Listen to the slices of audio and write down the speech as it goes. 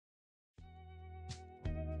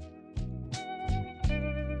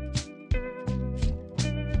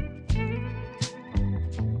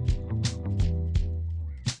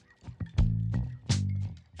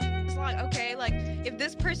like, okay, like if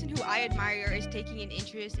this person who I admire is taking an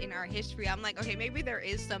interest in our history, I'm like, okay, maybe there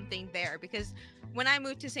is something there. Because when I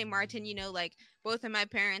moved to St. Maarten, like both of my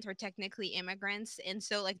parents are technically immigrants, and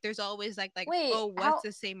so like there's always like Wait, oh, what's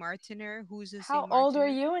a St. Martiner? Who's a how St. old were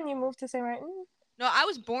Martiner? you when you moved to St. Martin? No, I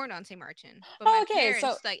was born on St. Martin, but my Oh, okay. So,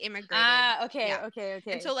 parents like immigrated. okay, Yeah. okay, And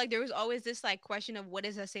okay. so like there was always this like question of what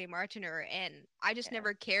is a St. Martiner, and I just Yeah.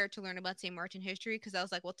 never cared to learn about St. Martin history because I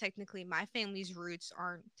was like, well, technically my family's roots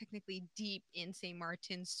aren't technically deep in St.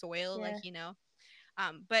 Martin's soil, Yeah.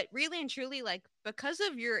 But really and truly, like because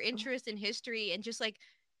of your interest in history and just like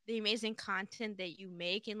the amazing content that you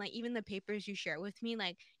make and like even the papers you share with me,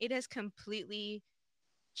 like it has completely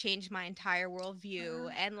changed my entire worldview.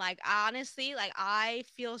 And like honestly, like I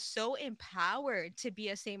feel so empowered to be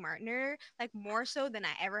a St. Martiner, like more so than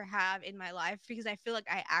I ever have in my life, because I feel like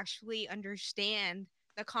I actually understand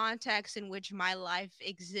the context in which my life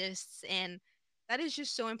exists. And that is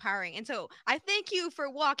just so empowering. And so I thank you for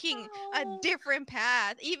walking a Oh. different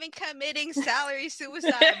path, even committing salary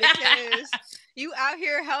suicide, because you out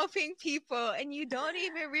here helping people and you don't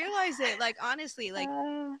even realize it. Like honestly, like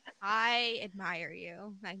Uh, I admire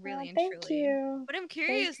you, like really and Thank truly. you. But I'm Thank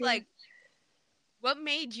curious, you. like, what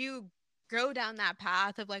made you go down that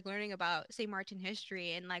path of like learning about St. Martin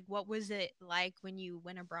history, and like what was it like when you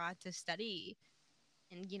went abroad to study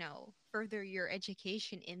and further your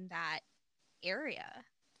education in that area?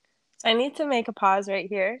 I need to make a pause right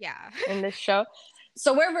here Yeah. in this show.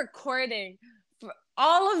 So we're recording. For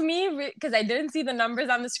all of me, because I didn't see the numbers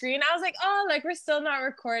on the screen, I was like, oh, like we're still not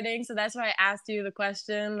recording. So that's why I asked you the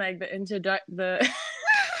question, like the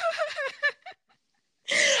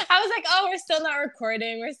I was like, oh, we're still not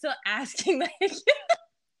recording. We're still asking like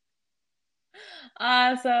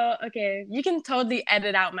so okay. You can totally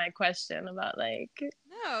edit out my question about like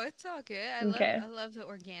No, it's all good. I love okay. I love the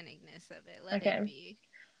organicness of it. Let it Okay. be.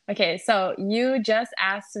 Okay. So you just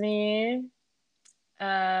asked me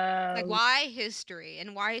Like um why history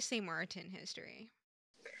and why St. Martin history?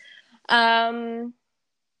 um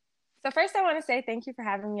so first I want to say thank you for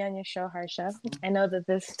having me on your show, Harsha. I know that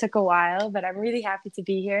this took a while, but I'm really happy to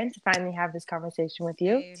be here and to finally have this conversation with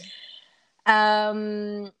you. Same.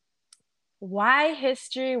 Um why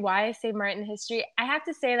history? Why St. Martin history? I have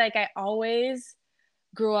to say, like, I always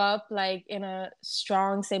grew up like in a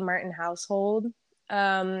strong St. Martin household.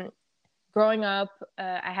 Um, Growing up,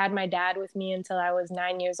 I had my dad with me until I was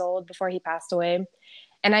 9 years old before he passed away.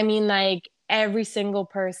 And I mean, like, every single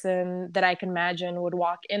person that I can imagine would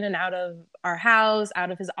walk in and out of our house,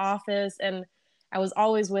 out of his office. And I was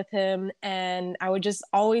always with him. And I would just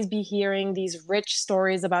always be hearing these rich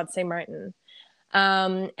stories about St. Martin.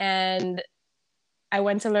 And I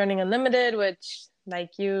went to Learning Unlimited, which,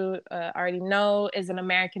 like you already know, is an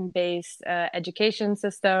American based education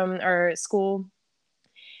system or school.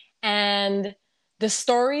 And the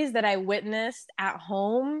stories that I witnessed at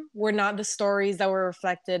home were not the stories that were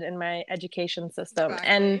reflected in my education system.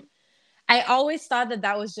 And Exactly. I always thought that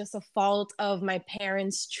that was just a fault of my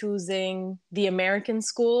parents choosing the American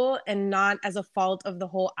school and not as a fault of the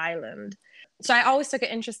whole island. So I always took an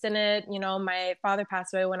interest in it. You know, my father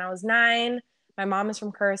passed away when I was 9. My mom is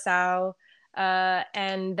from Curacao.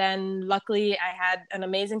 And then luckily I had an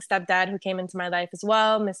amazing stepdad who came into my life as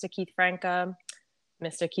well, Mr. Keith Franca.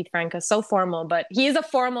 Mr. Keith Franca, so formal, but he's a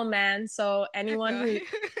formal man. So anyone Okay.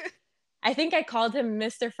 who, I think I called him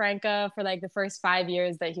Mr. Franca for like the first 5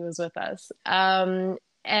 years that he was with us.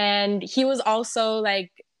 And he was also like,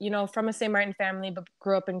 from a St. Martin family, but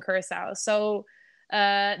grew up in Curacao. So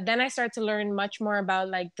then I started to learn much more about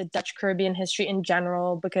like the Dutch Caribbean history in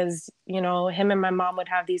general, because, him and my mom would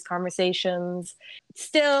have these conversations.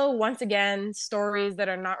 Still, once again, stories that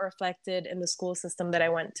are not reflected in the school system that I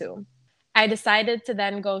went to. I decided to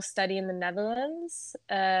then go study in the Netherlands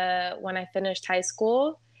when I finished high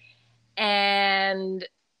school. And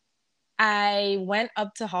I went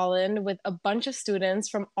up to Holland with a bunch of students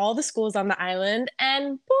from all the schools on the island.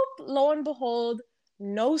 And boop, lo and behold,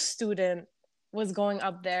 no student was going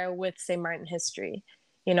up there with St. Martin history,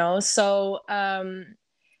 So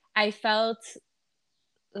I felt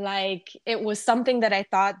like it was something that I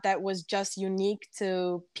thought that was just unique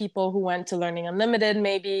to people who went to Learning Unlimited,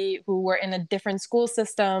 maybe who were in a different school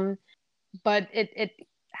system, but it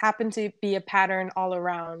happened to be a pattern all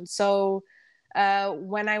around. So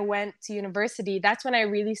when I went to university, that's when I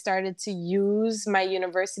really started to use my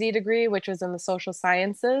university degree, which was in the social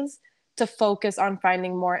sciences, to focus on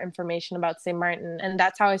finding more information about St. Martin. And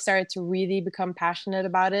that's how I started to really become passionate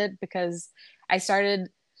about it, because I started,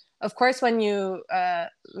 of course, when you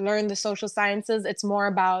learn the social sciences, it's more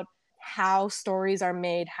about how stories are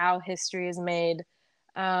made, how history is made.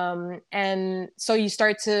 And so you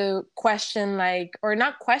start to question, like, or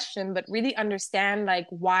not question, but really understand like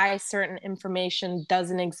why certain information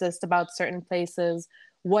doesn't exist about certain places,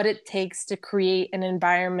 what it takes to create an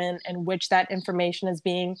environment in which that information is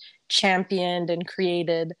being championed and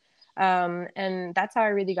created. And that's how I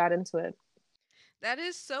really got into it. That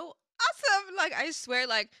is so awesome. Like I swear,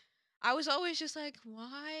 like I was always just like,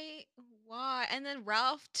 why? And then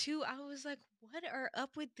Ralph too. I was like, what are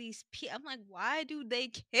up with these people? I'm like, why do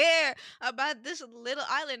they care about this little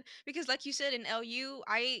island? Because like you said in LU,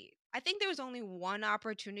 I think there was only one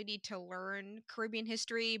opportunity to learn Caribbean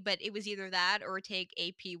history, but it was either that or take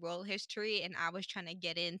AP World History, and I was trying to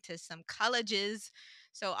get into some colleges.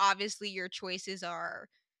 So obviously your choices are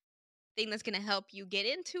thing that's going to help you get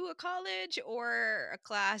into a college or a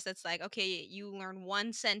class that's like, okay, you learn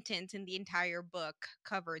one sentence in the entire book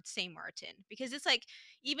covered St. Martin. Because it's like,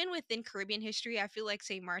 even within Caribbean history, I feel like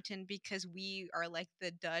St. Martin, because we are like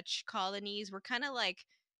the Dutch colonies, we're kind of like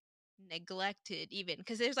neglected even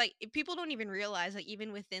because there's like people don't even realize like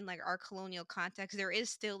even within like our colonial context there is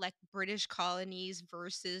still like British colonies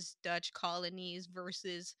versus Dutch colonies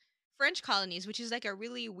versus French colonies, which is like a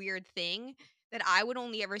really weird thing that I would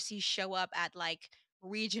only ever see show up at like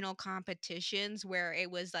regional competitions where it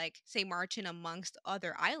was like St. Martin amongst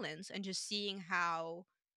other islands and just seeing how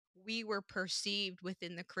we were perceived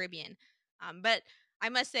within the Caribbean. But I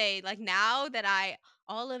must say, like now that I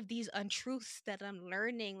all of these untruths that I'm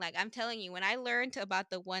learning. Like I'm telling you, when I learned about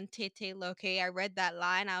the one tete loke, I read that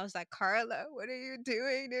line. I was like, Carla, what are you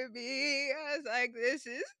doing to me? I was like, this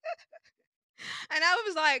is, and I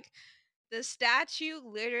was like, the statue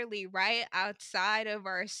literally right outside of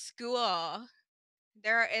our school.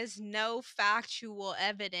 There is no factual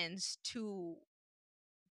evidence to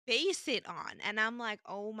base it on. And I'm like,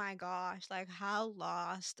 oh my gosh, like how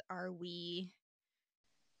lost are we?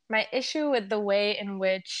 My issue with the way in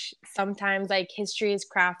which sometimes like history is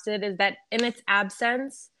crafted is that in its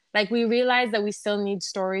absence, like we realize that we still need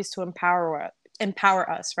stories to empower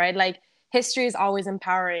us, right? Like history is always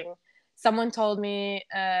empowering. Someone told me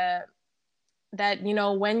that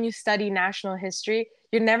when you study national history,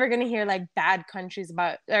 you're never going to hear like bad countries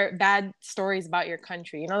about or bad stories about your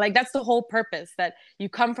country. Like that's the whole purpose, that you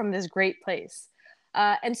come from this great place.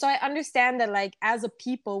 And so I understand that like as a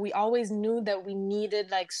people we always knew that we needed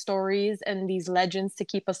like stories and these legends to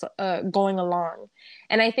keep us going along.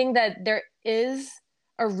 And I think that there is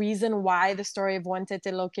a reason why the story of One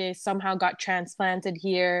Tete Loke somehow got transplanted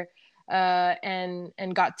here, and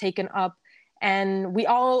got taken up, and we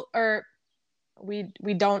don't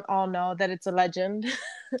all know that it's a legend.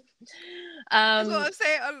 That's what um I'm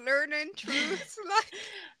saying. I'm learning truths. Like,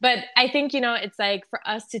 but I think it's like for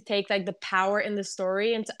us to take like the power in the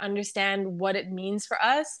story and to understand what it means for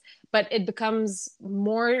us, but it becomes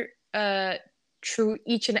more true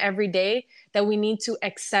each and every day that we need to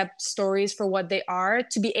accept stories for what they are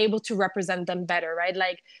to be able to represent them better, right?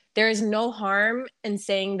 Like there is no harm in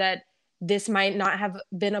saying that this might not have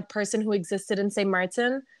been a person who existed in St.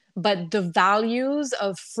 Martin, but the values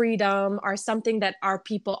of freedom are something that our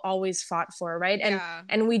people always fought for, right? and yeah,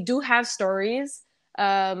 and we do have stories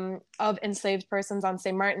of enslaved persons on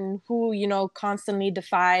St. Martin who, constantly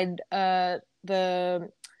defied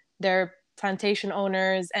their plantation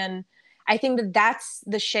owners. And I think that that's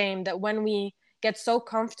the shame, that when we get so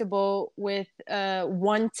comfortable with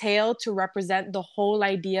one tale to represent the whole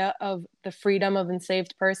idea of the freedom of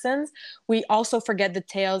enslaved persons, we also forget the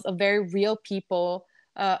tales of very real people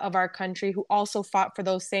of our country who also fought for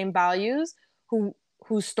those same values, who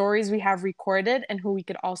whose stories we have recorded and who we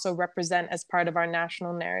could also represent as part of our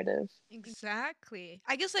national narrative. exactly.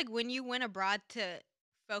 I guess like when you went abroad to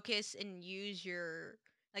focus and use your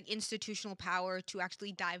like institutional power to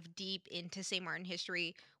actually dive deep into St. Martin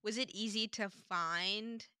history, was it easy to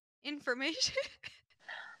find information?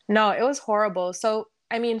 No, it was horrible. So,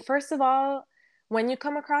 I mean, first of all, when you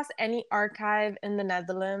come across any archive in the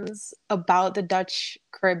Netherlands about the Dutch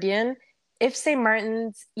Caribbean, if St.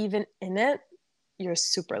 Martin's even in it, you're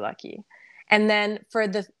super lucky. And then for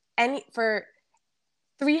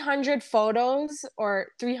 300 photos or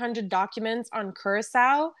 300 documents on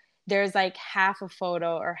Curacao, there's like half a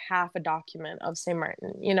photo or half a document of St.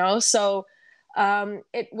 Martin. So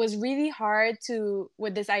it was really hard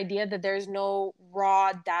with this idea that there's no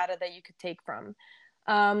raw data that you could take from.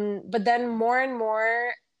 But then more and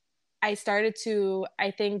more, I started to,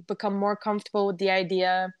 I think, become more comfortable with the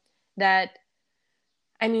idea that,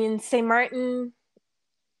 I mean, St. Martin's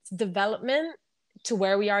development to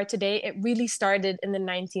where we are today, it really started in the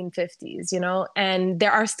 1950s, and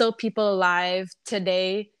there are still people alive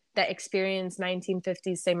today that experienced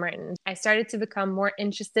 1950s St. Martin. I started to become more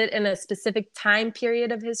interested in a specific time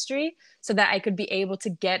period of history so that I could be able to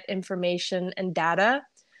get information and data,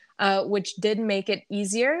 which did make it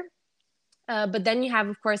easier. But then you have,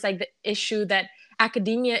 of course, like the issue that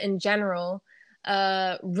academia in general,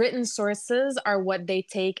 written sources are what they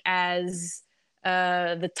take as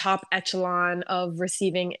the top echelon of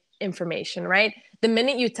receiving information, right? The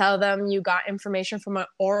minute you tell them you got information from an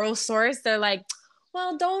oral source, they're like,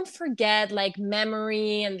 well, don't forget like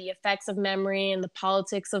memory and the effects of memory and the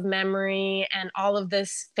politics of memory and all of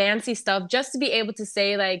this fancy stuff, just to be able to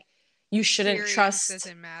say like you shouldn't Experience trust.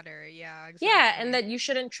 doesn't matter. Yeah, Yeah, and exactly. that you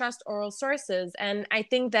shouldn't trust oral sources. And I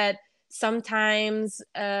think that sometimes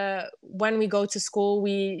when we go to school,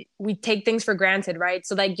 we take things for granted, right?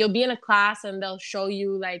 So like you'll be in a class and they'll show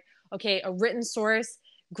you like, okay, a written source,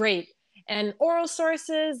 great, and oral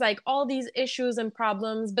sources, like all these issues and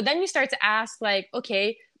problems. But then you start to ask like,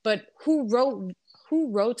 okay, but who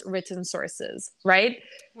wrote written sources, right?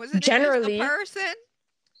 Wasn't it just a generally person?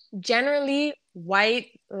 generally white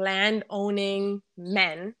land owning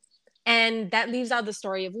men. And that leaves out the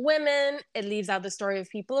story of women. It leaves out the story of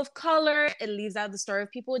people of color. It leaves out the story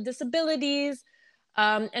of people with disabilities.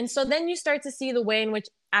 And so then you start to see the way in which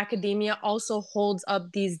academia also holds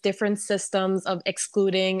up these different systems of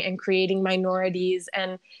excluding and creating minorities,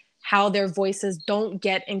 and how their voices don't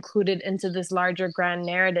get included into this larger grand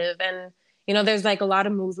narrative. And there's like a lot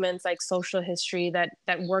of movements like social history that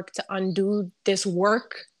work to undo this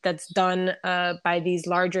work that's done by these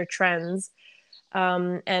larger trends.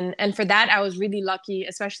 And for that, I was really lucky,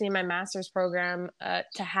 especially in my master's program,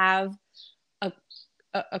 to have a,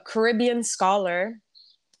 a Caribbean scholar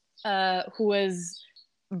who was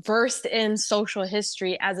versed in social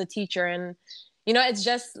history as a teacher. And it's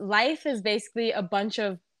just, life is basically a bunch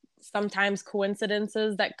of sometimes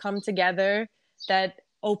coincidences that come together that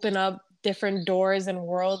open up different doors and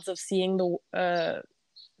worlds of seeing the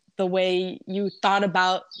way you thought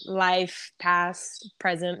about life, past,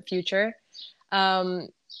 present, future. Um,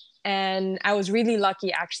 and I was really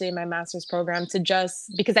lucky actually in my master's program to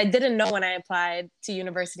just, because I didn't know when I applied to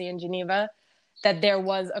university in Geneva that there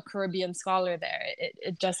was a Caribbean scholar there.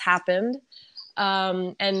 It just happened.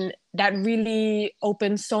 And that really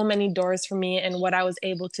opened so many doors for me and what I was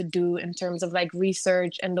able to do in terms of like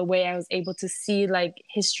research and the way I was able to see like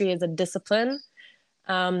history as a discipline,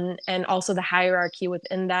 and also the hierarchy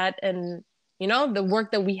within that. And the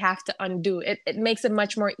work that we have to undo, it makes it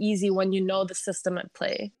much more easy when you know the system at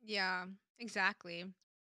play. Yeah, exactly.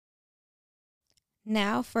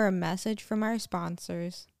 Now for a message from our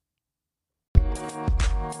sponsors.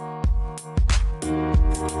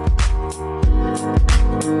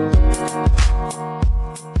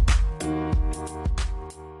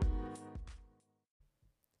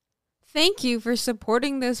 Thank you for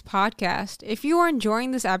supporting this podcast. If you are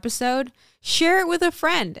enjoying this episode, share it with a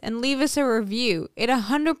friend and leave us a review. It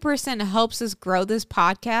 100% helps us grow this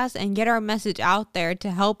podcast and get our message out there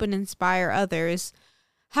to help and inspire others.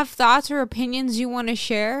 Have thoughts or opinions you want to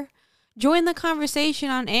share? Join the conversation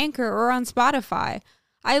on Anchor or on Spotify.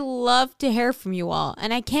 I love to hear from you all,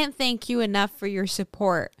 and I can't thank you enough for your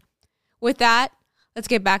support. With that, let's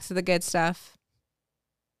get back to the good stuff.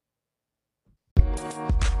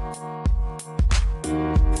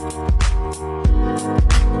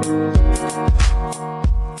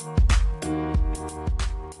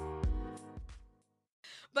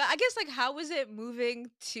 But I guess, like, how was it moving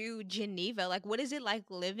to Geneva? Like, what is it like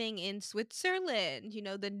living in Switzerland?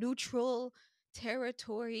 The neutral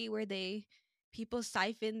territory where people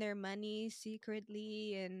siphon their money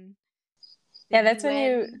secretly, and the Yeah, that's when you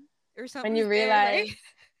UN or when you something's there. Like, realize,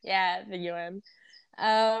 yeah, the UN.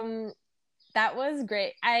 That was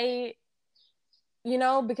great.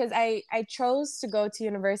 Because I chose to go to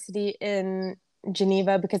university in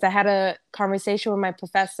Geneva because I had a conversation with my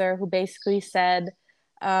professor who basically said,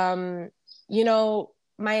 um,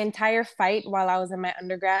 my entire fight while I was in my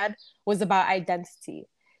undergrad was about identity.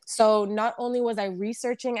 So not only was I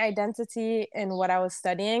researching identity in what I was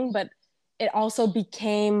studying, but it also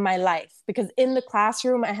became my life, because in the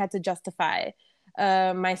classroom, I had to justify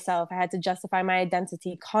myself. I had to justify my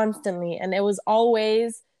identity constantly. And it was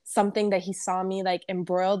always something that he saw me like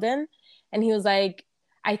embroiled in. And he was like,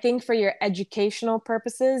 I think for your educational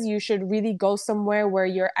purposes, you should really go somewhere where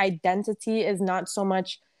your identity is not so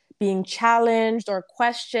much being challenged or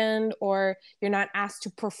questioned, or you're not asked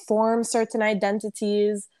to perform certain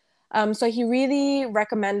identities. So he really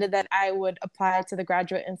recommended that I would apply to the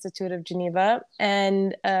Graduate Institute of Geneva.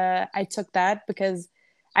 And I took that because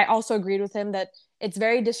I also agreed with him that it's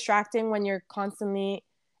very distracting when you're constantly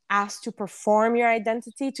asked to perform your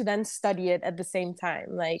identity to then study it at the same time.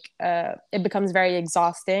 Like it becomes very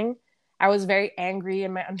exhausting. I was very angry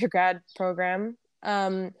in my undergrad program.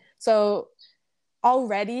 So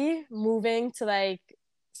already moving to like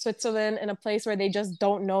Switzerland in a place where they just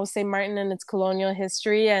don't know St. Martin and its colonial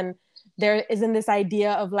history, and there isn't this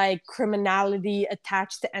idea of like criminality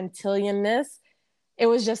attached to Antilleanness, it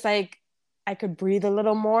was just like I could breathe a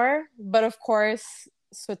little more. But of course,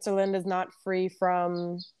 Switzerland is not free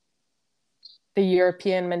from the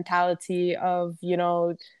European mentality of, you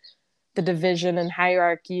know, the division and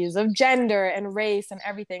hierarchies of gender and race and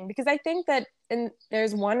everything. Because I think that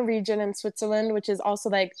there's one region in Switzerland, which is also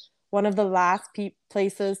like one of the last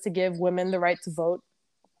places to give women the right to vote.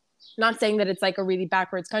 Not saying that it's like a really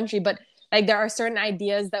backwards country, but like there are certain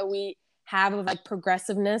ideas that we have of like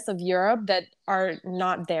progressiveness of Europe that are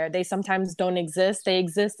not there. They sometimes don't exist. They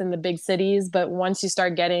exist in the big cities, but once you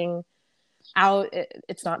start getting out,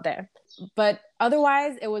 it's not there. But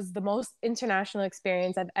otherwise, it was the most international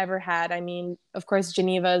experience I've ever had. I mean, of course,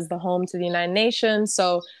 Geneva is the home to the United Nations,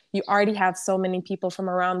 so you already have so many people from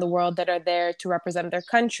around the world that are there to represent their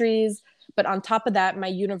countries. But on top of that, my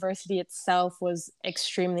university itself was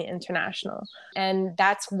extremely international. And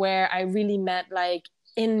that's where I really met, like,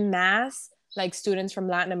 in mass, like students from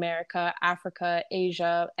Latin America, Africa,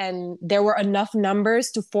 Asia, and there were enough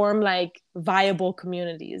numbers to form like viable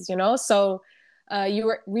communities, you know? So you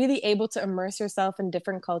were really able to immerse yourself in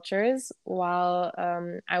different cultures while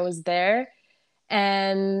I was there.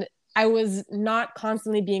 And I was not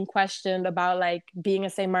constantly being questioned about like being a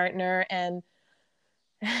St. Martiner and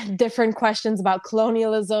different questions about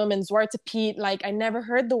colonialism and Zwarte Piet. Like I never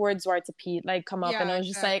heard the word Zwarte Piet like come up, and I was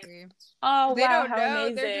just like, oh they wow, don't how know.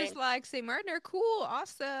 amazing. They're just like, St. Martin are cool,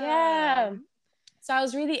 awesome. Yeah. So I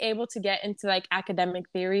was really able to get into like academic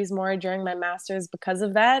theories more during my master's because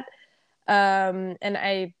of that. And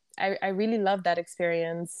I really loved that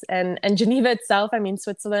experience. And Geneva itself, I mean,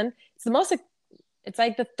 Switzerland, it's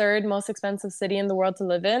like the third most expensive city in the world to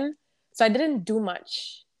live in. So I didn't do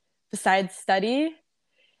much besides study.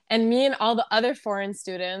 And me and all the other foreign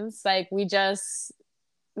students, like we just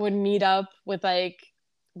would meet up with like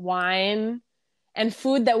wine and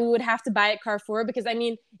food that we would have to buy at Carrefour. Because I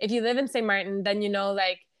mean, if you live in St. Martin, then you know,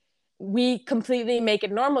 like we completely make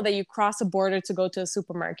it normal that you cross a border to go to a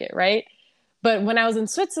supermarket, right? But when I was in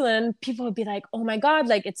Switzerland, people would be like, oh my God,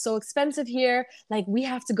 like it's so expensive here. Like we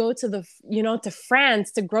have to go to to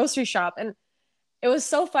France to grocery shop. And it was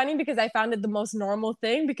so funny because I found it the most normal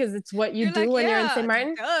thing because it's what you do when you're in St.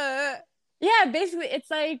 Martin. Duh. Yeah, basically,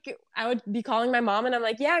 it's like I would be calling my mom and I'm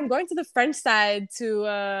like, yeah, I'm going to the French side to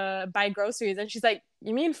buy groceries. And she's like,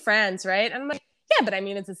 you mean France, right? And I'm like, yeah, but I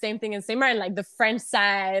mean, it's the same thing in St. Martin, like the French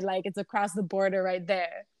side, like it's across the border right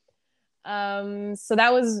there. So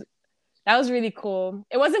that was really cool.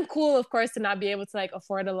 It wasn't cool, of course, to not be able to like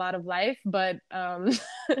afford a lot of life, but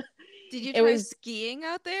did you try skiing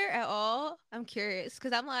out there at all? I'm curious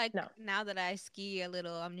because I'm like, no. Now that I ski a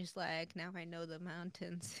little, I'm just like, now I know the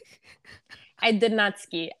mountains. I did not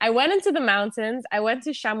ski. I went into the mountains. I went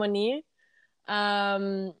to Chamonix,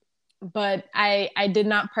 but I did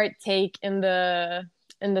not partake in the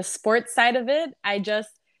sports side of it. I just,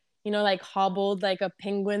 like hobbled like a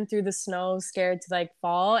penguin through the snow, scared to like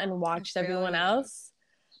fall, and watched everyone else.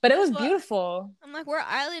 But it was beautiful. I'm like, we're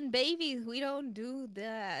island babies. We don't do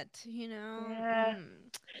that, Yeah.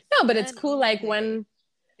 No, but it's cool. Like when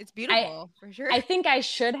it's beautiful for sure. I think I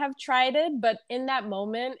should have tried it, but in that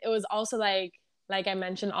moment, it was also like I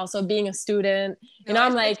mentioned, also being a student.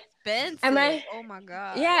 I'm like, expensive. Oh my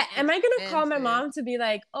God. Yeah, am I gonna call my mom to be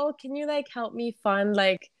like, oh, can you like help me fund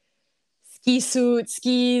like ski suit,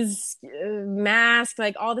 skis, mask,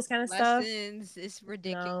 like all this kind of lessons stuff? It's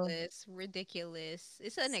ridiculous. No. Ridiculous.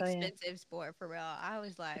 It's an expensive sport for real. I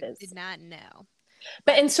was like, did not know.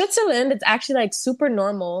 But in Switzerland, it's actually like super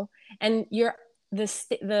normal, and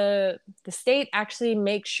the state actually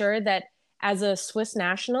makes sure that as a Swiss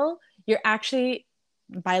national, you're actually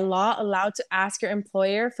by law allowed to ask your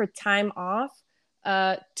employer for time off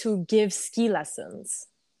to give ski lessons.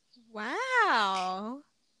 Wow.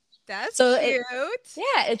 That's cute.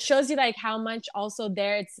 It shows you like how much also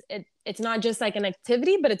there it's not just like an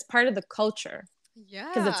activity, but it's part of the culture. Yeah.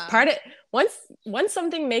 Because it's part of once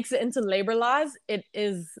something makes it into labor laws, it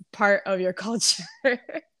is part of your culture.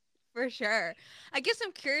 For sure. I guess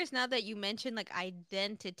I'm curious now that you mentioned like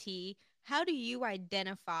identity, how do you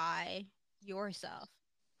identify yourself?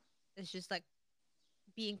 It's just like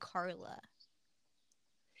being Carla.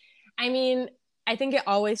 I mean, I think it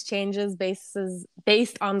always changes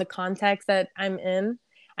based on the context that I'm in.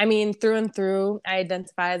 I mean, through and through, I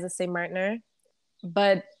identify as a St. Martiner,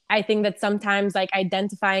 but I think that sometimes like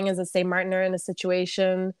identifying as a Saint Martiner in a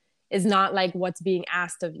situation is not like what's being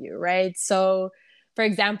asked of you, right? So for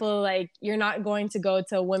example, like you're not going to go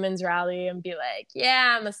to a women's rally and be like,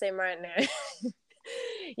 yeah, I'm a Saint Martiner.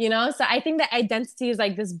 You know, so I think that identity is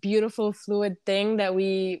like this beautiful fluid thing that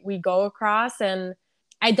we go across, and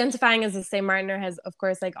identifying as a Saint Martiner has of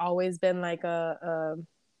course like always been like a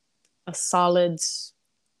solid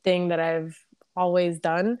thing that I've always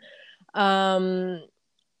done. um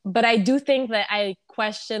but I do think that I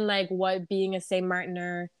question like what being a Saint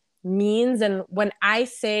Martiner means, and when I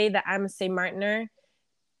say that I'm a Saint Martiner,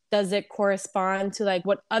 does it correspond to like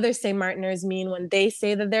what other Saint Martiners mean when they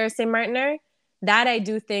say that they're a Saint Martiner? That I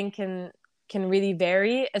do think can really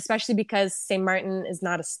vary, especially because Saint Martin is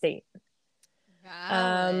not a state.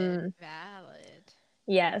 Valid, Um, valid.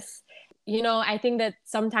 yes, you know, I think that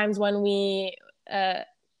sometimes when uh,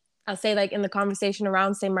 I'll say like in the conversation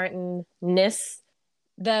around Saint Martin-ness,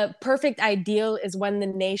 the perfect ideal is when the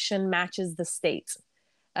nation matches the state.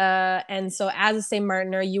 And so, as a Saint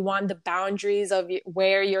Martiner, you want the boundaries of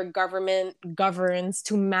where your government governs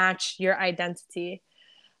to match your identity.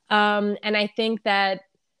 And I think that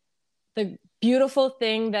the beautiful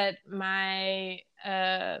thing that my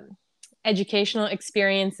educational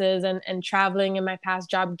experiences and traveling in my past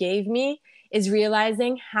job gave me is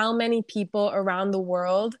realizing how many people around the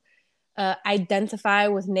world identify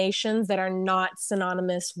with nations that are not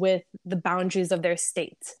synonymous with the boundaries of their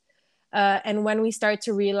state. And when we start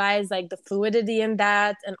to realize like the fluidity in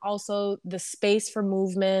that, and also the space for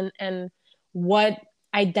movement, and what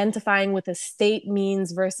identifying with a state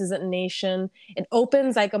means versus a nation, it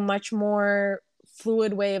opens like a much more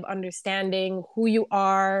fluid way of understanding who you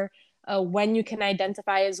are, when you can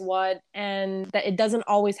identify as what, and that it doesn't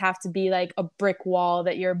always have to be like a brick wall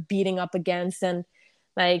that you're beating up against, and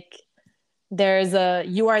like there's a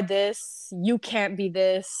you are this, you can't be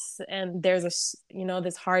this, and there's a you know,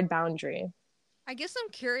 this hard boundary. I guess I'm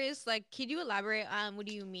curious, like, can you elaborate on what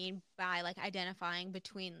do you mean by like identifying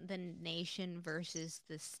between the nation versus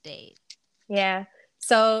the state? Yeah,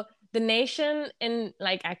 so the nation in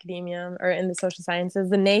like academia or in the social sciences,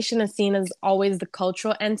 the nation is seen as always the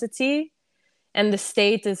cultural entity, and the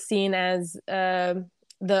state is seen as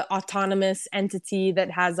the autonomous entity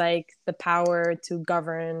that has like the power to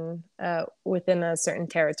govern within a certain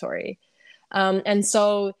territory. And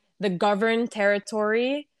so the governed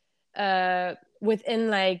territory, within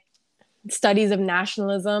like studies of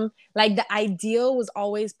nationalism, like the ideal was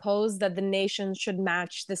always posed that the nation should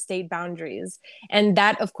match the state boundaries. And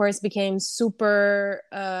that, of course, became super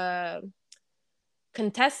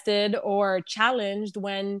contested or challenged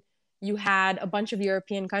when you had a bunch of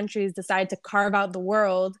European countries decide to carve out the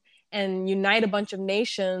world and unite a bunch of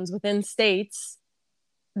nations within states,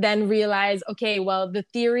 then realize, okay, well, the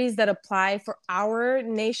theories that apply for our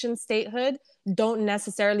nation statehood don't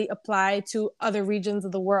necessarily apply to other regions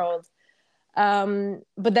of the world.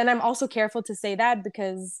 But then I'm also careful to say that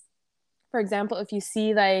because, for example, if you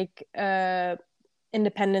see like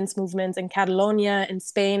independence movements in Catalonia in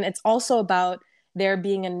Spain, it's also about there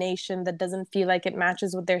being a nation that doesn't feel like it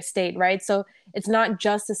matches with their state, right? So it's not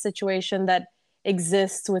just a situation that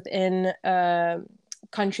exists within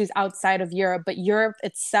countries outside of Europe, but Europe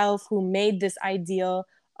itself, who made this ideal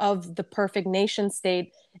of the perfect nation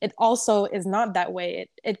state, it also is not that way.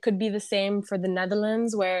 It could be the same for the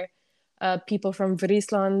Netherlands, where people from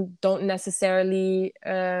Friesland don't necessarily,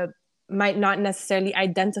 might not necessarily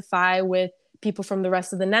identify with people from the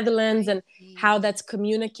rest of the Netherlands, I and how see. that's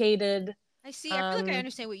communicated. I see. I feel like I Um,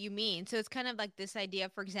 understand what you mean. So it's kind of like this idea,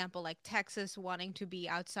 for example, like Texas wanting to be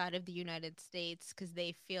outside of the United States because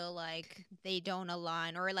they feel like they don't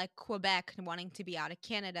align, or like Quebec wanting to be out of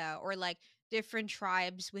Canada, or like different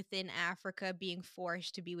tribes within Africa being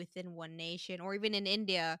forced to be within one nation, or even in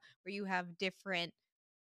India where you have different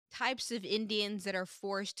types of Indians that are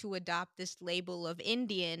forced to adopt this label of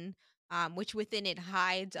Indian, which within it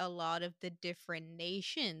hides a lot of the different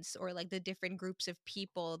nations or like the different groups of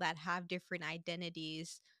people that have different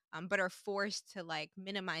identities, but are forced to like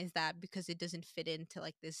minimize that because it doesn't fit into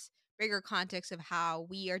like this bigger context of how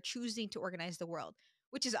we are choosing to organize the world,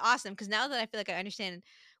 which is awesome. Because now that I feel like I understand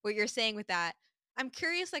what you're saying with that, I'm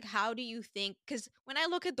curious, like, how do you think? Because when I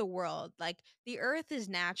look at the world, like, the earth is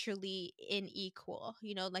naturally unequal,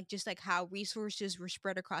 you know, like just like how resources were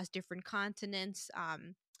spread across different continents.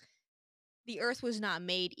 The earth was not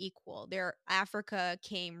made equal. There, Africa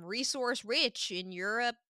came resource rich, in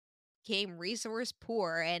Europe came resource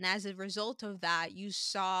poor. And as a result of that, you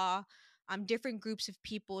saw different groups of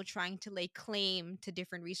people trying to lay claim to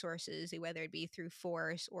different resources, whether it be through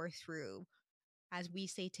force or through as we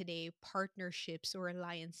say today, partnerships or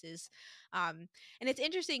alliances. And it's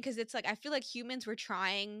interesting because it's like I feel like humans were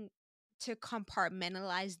trying to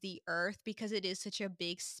compartmentalize the earth because it is such a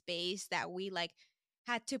big space that we like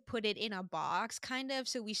had to put it in a box kind of.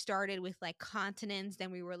 So we started with like continents,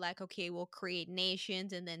 then we were like, okay, we'll create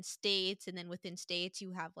nations and then states, and then within states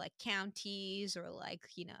you have like counties or like,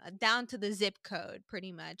 you know, down to the zip code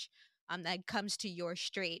pretty much, that comes to your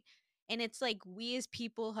state. And it's like we as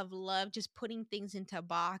people have loved just putting things into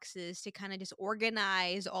boxes to kind of just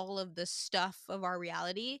organize all of the stuff of our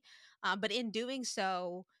reality. But in doing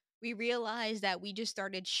so, we realized that we just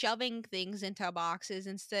started shoving things into boxes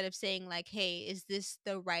instead of saying like, hey, is this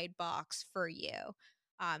the right box for you?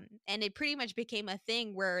 And it pretty much became a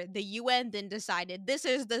thing where the UN then decided this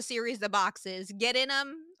is the series of boxes, get in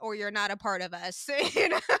them or you're not a part of us. You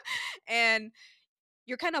know? And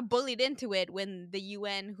you're kind of bullied into it when the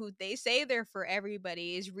UN, who they say they're for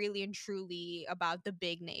everybody, is really and truly about the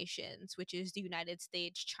big nations, which is the United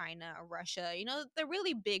States, China, Russia, you know, the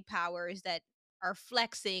really big powers that are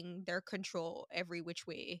flexing their control every which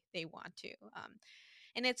way they want to.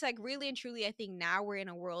 And it's like really and truly, I think now we're in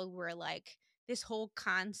a world where like this whole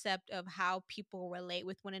concept of how people relate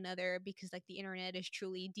with one another, because like the internet is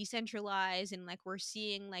truly decentralized, and like we're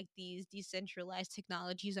seeing like these decentralized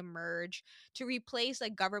technologies emerge to replace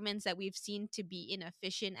like governments that we've seen to be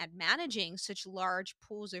inefficient at managing such large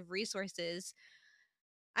pools of resources.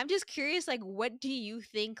 I'm just curious, like, what do you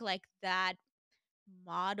think like that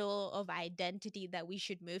model of identity that we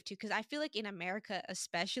should move to? Because I feel like in America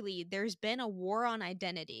especially there's been a war on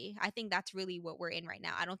identity. I think that's really what we're in right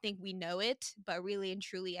now. I don't think we know it, but really and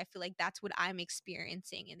truly I feel like that's what I'm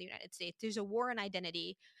experiencing in the United States. There's a war on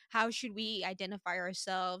identity. How should we identify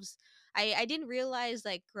ourselves? I didn't realize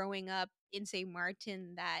like growing up in St.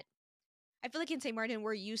 Martin that I feel like in St. Martin,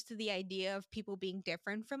 we're used to the idea of people being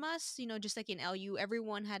different from us. You know, just like in LU,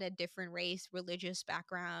 everyone had a different race, religious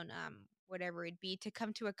background, whatever it be, to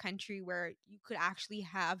come to a country where you could actually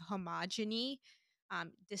have homogeny,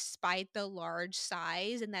 despite the large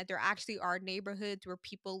size, and that there actually are neighborhoods where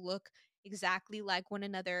people look exactly like one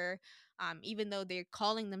another. Even though they're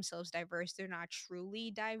calling themselves diverse, they're not truly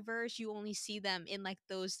diverse. You only see them in like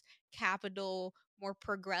those capital, more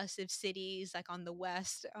progressive cities like on the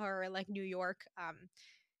west or like New York.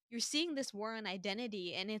 You're seeing this war on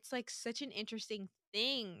identity, and it's like such an interesting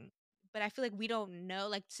thing, but I feel like we don't know,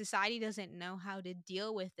 like society doesn't know how to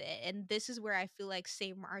deal with it. And this is where I feel like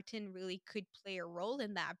St. Martin really could play a role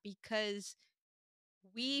in that, because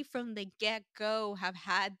we from the get-go have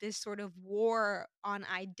had this sort of war on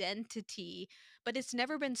identity, but it's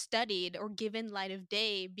never been studied or given light of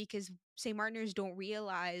day because St. Martiners don't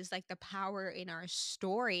realize like the power in our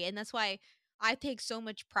story. And that's why I take so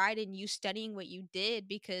much pride in you studying what you did,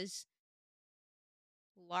 because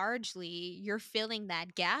largely you're filling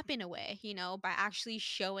that gap in a way, you know, by actually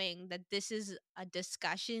showing that this is a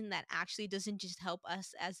discussion that actually doesn't just help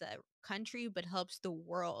us as a country but helps the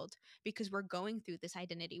world, because we're going through this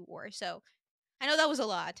identity war. So I know that was a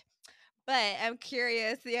lot, but I'm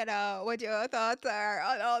curious, you know, what your thoughts are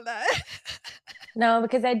on all that. No,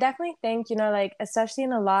 because I definitely think, you know, like especially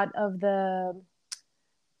in a lot of the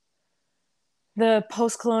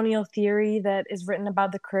post-colonial theory that is written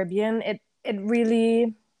about the Caribbean, it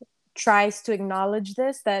really tries to acknowledge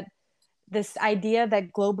that this idea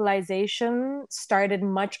that globalization started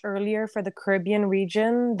much earlier for the Caribbean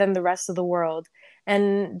region than the rest of the world.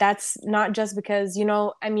 And that's not just because, you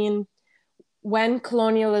know, I mean, when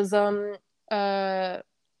colonialism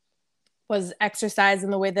was exercised in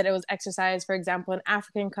the way that it was exercised, for example, in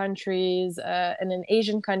African countries and in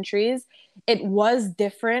Asian countries, it was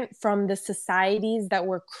different from the societies that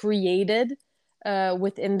were created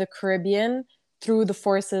within the Caribbean through the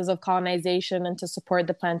forces of colonization and to support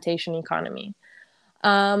the plantation economy.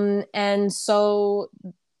 And so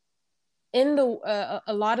in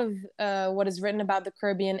a lot of what is written about the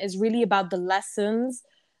Caribbean is really about the lessons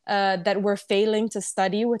that we're failing to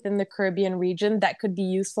study within the Caribbean region that could be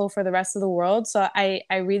useful for the rest of the world. So I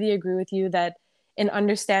really agree with you that in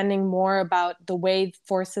understanding more about the way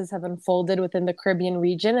forces have unfolded within the Caribbean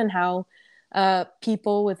region and how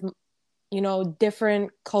people with, you know, different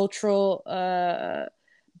cultural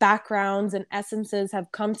backgrounds and essences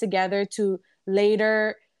have come together to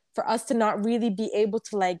later, for us to not really be able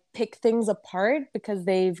to like pick things apart because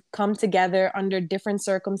they've come together under different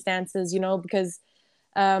circumstances, you know, because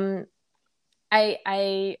um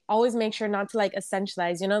I always make sure not to like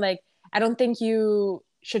essentialize, you know, like I don't think you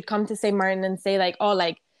should come to St. Martin and say like, oh,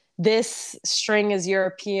 like this string is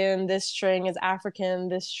European, this string is African,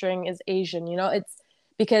 this string is Asian, you know. It's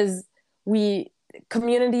because we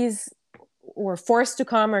communities were forced to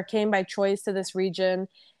come or came by choice to this region.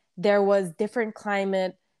 There was different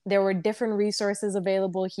climate, there were different resources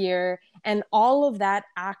available here, and all of that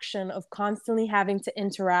action of constantly having to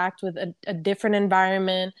interact with a different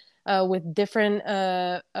environment, with different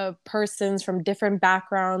persons from different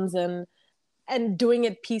backgrounds, and doing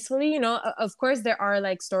it peacefully. Of course there are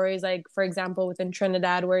like stories, like for example within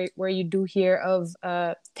Trinidad, where you do hear of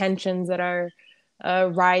tensions that are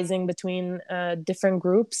rising between different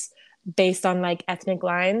groups based on like ethnic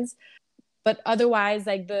lines. But otherwise,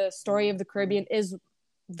 like, the story of the Caribbean is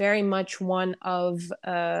very much one of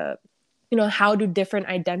how do different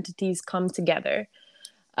identities come together.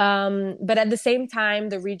 But at the same time,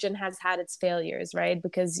 the region has had its failures, right?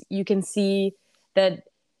 Because you can see that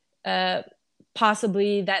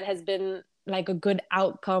possibly that has been like a good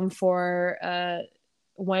outcome for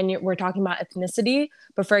when we're talking about ethnicity.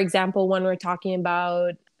 But for example, when we're talking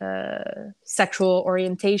about sexual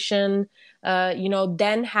orientation,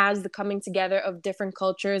 then has the coming together of different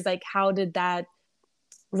cultures, like how did that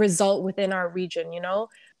result within our region?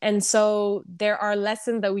 And so there are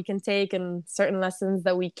lessons that we can take and certain lessons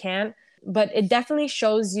that we can't, but it definitely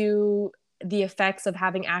shows you the effects of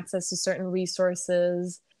having access to certain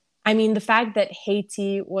resources. I mean, the fact that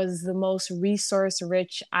Haiti was the most resource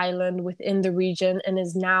rich island within the region and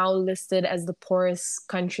is now listed as the poorest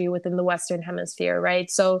country within the Western Hemisphere, right?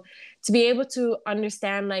 So to be able to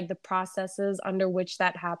understand like the processes under which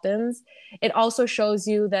that happens, it also shows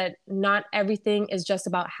you that not everything is just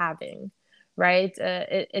about having, right?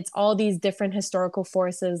 It's all these different historical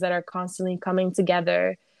forces that are constantly coming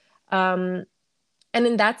together. And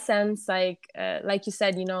in that sense, like you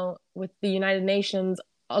said, with the United Nations,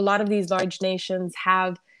 a lot of these large nations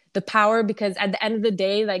have the power because at the end of the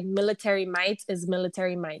day, like, military might is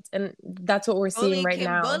military might, and that's what we're seeing Bully right can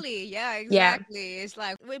now. bully. Yeah, Yeah. exactly. It's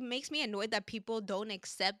like it makes me annoyed that people don't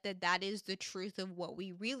accept that that is the truth of what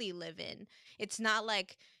we really live in. It's not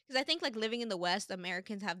like, because I think like living in the West,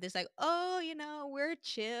 Americans have this like, oh, we're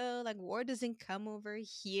chill, like war doesn't come over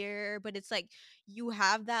here. But it's like you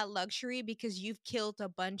have that luxury because you've killed a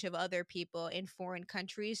bunch of other people in foreign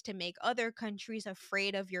countries to make other countries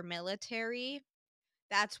afraid of your military.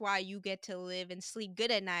 That's why you get to live and sleep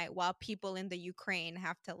good at night while people in the Ukraine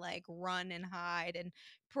have to like run and hide and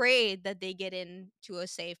pray that they get into a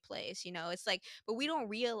safe place. It's like, but we don't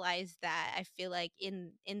realize that, I feel like,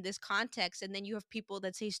 in this context. And then you have people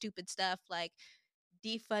that say stupid stuff like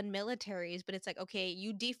defund militaries, but it's like, okay,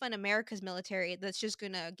 you defund America's military, that's just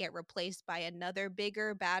gonna get replaced by another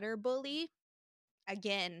bigger, badder bully.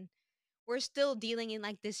 Again, we're still dealing in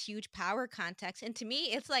like this huge power context. And to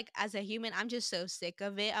me, it's like, as a human, I'm just so sick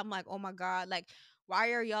of it. I'm like, oh my God, like,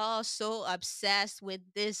 why are y'all so obsessed with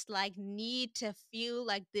this like need to feel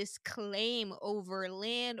like this claim over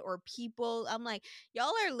land or people? I'm like,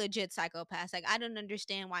 y'all are legit psychopaths. Like, I don't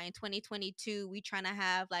understand why in 2022 we trying to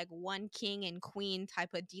have like one king and queen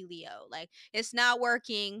type of dealio. Like, it's not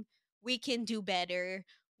working. We can do better.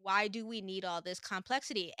 Why do we need all this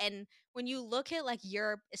complexity? And when you look at like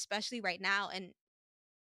Europe, especially right now, and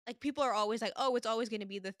like people are always like, oh, it's always going to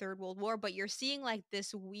be the third world war, but you're seeing like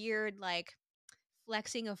this weird like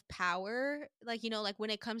flexing of power, like, like when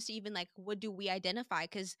it comes to even like what do we identify,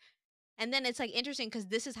 because and then it's like interesting because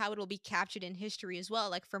this is how it'll be captured in history as well.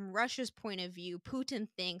 Like from Russia's point of view, Putin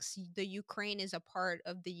thinks the Ukraine is a part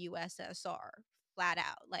of the USSR, flat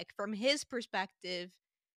out. Like from his perspective,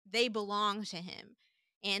 they belong to him.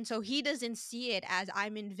 And so he doesn't see it as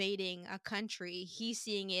I'm invading a country. He's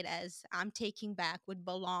seeing it as I'm taking back what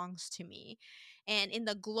belongs to me. And in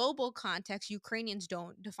the global context, Ukrainians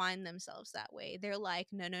don't define themselves that way. They're like,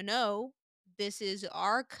 no, no, no, this is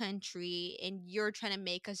our country and you're trying to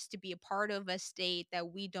make us to be a part of a state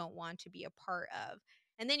that we don't want to be a part of.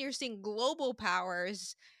 And then you're seeing global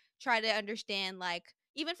powers try to understand, like,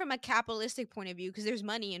 even from a capitalistic point of view, because there's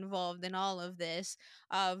money involved in all of this,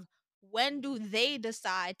 of when do they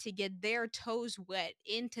decide to get their toes wet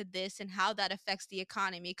into this and how that affects the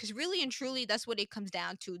economy. Because really and truly, that's what it comes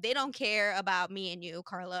down to. They don't care about me and you,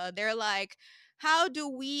 Carla. They're like, how do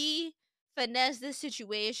we finesse this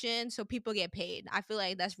situation so people get paid? I feel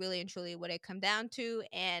like that's really and truly what it comes down to.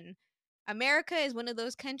 And America is one of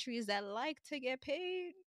those countries that like to get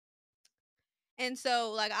paid. And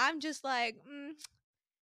so, like, I'm just like,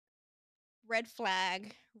 red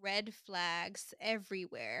flags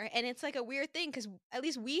everywhere. And it's like a weird thing because at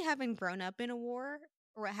least we haven't grown up in a war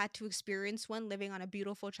or had to experience one, living on a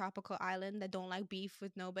beautiful tropical island that don't like beef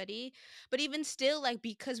with nobody. But even still, like,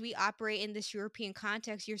 because we operate in this European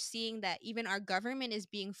context, you're seeing that even our government is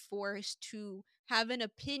being forced to have an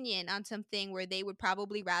opinion on something where they would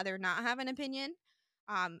probably rather not have an opinion.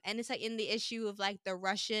 And it's like in the issue of like the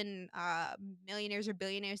Russian millionaires or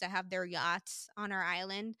billionaires that have their yachts on our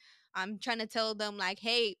island. I'm trying to tell them like,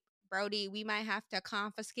 hey, Brody, we might have to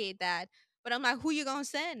confiscate that. But I'm like, who you gonna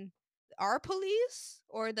send? Our police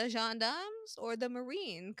or the gendarmes or the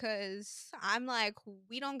marine? Because I'm like,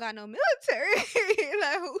 we don't got no military.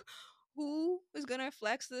 Like, who is gonna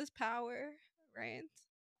flex this power, right?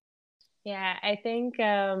 Yeah, I think,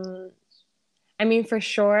 I mean, for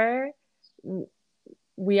sure,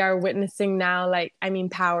 we are witnessing now, like, I mean,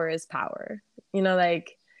 power is power, you know,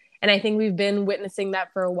 like, and I think we've been witnessing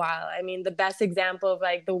that for a while. I mean, the best example of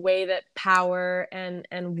like the way that power and Like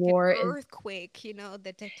an war is, earthquake, you know,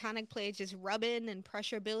 the tectonic plates just rubbing and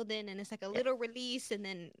pressure building, and it's like a little release, and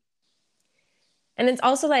then and it's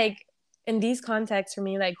also like in these contexts for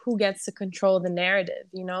me, like who gets to control the narrative,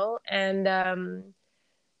 you know? And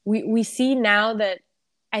we see now that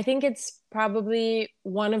I think it's probably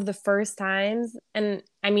one of the first times, and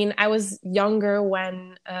I mean, I was younger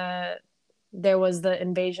when there was the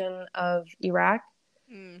invasion of Iraq.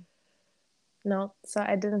 mm, No, so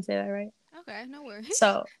I didn't say that right. okay, no worries.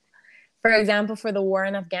 So, for example, for the war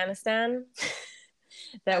in Afghanistan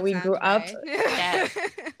that That we grew sounds up, right. yeah,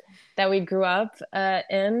 that we grew up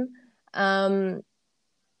in, um,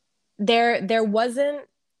 there wasn't.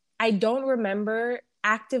 I don't remember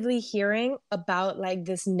actively hearing about like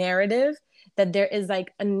this narrative that there is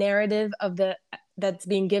like a narrative of the that's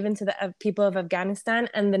being given to the people of Afghanistan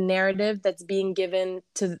and the narrative that's being given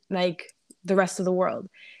to like the rest of the world.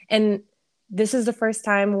 And this is the first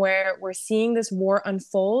time where we're seeing this war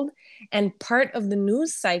unfold, and part of the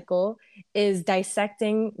news cycle is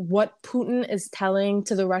dissecting what Putin is telling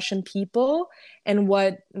to the Russian people and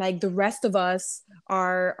what like the rest of us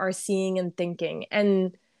are seeing and thinking.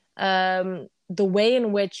 And the way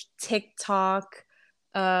in which TikTok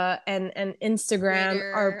and Instagram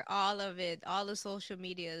are Twitter, all of it, all the social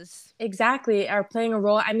medias. exactly are playing a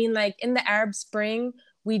role. I mean, like in the Arab Spring,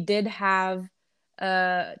 we did have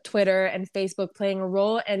Twitter and Facebook playing a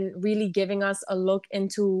role and really giving us a look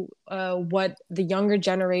into what the younger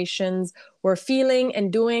generations were feeling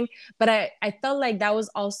and doing. But I felt like that was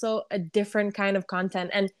also a different kind of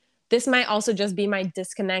content. And this might also just be my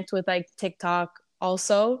disconnect with like TikTok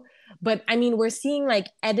also. But I mean, we're seeing like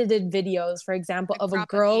edited videos, for example, Like of a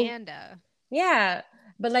girl. propaganda. Yeah.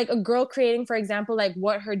 But like a girl creating, for example, like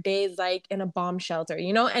what her day is like in a bomb shelter,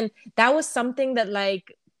 you know? And that was something that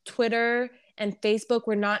like Twitter and Facebook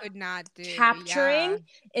were not Could not do. capturing Yeah.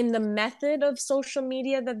 in the method of social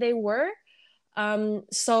media that they were.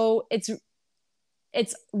 So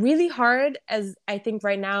it's really hard, as I think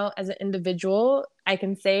right now as an individual, I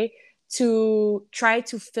can say, to try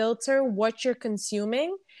to filter what you're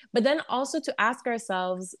consuming, but then also to ask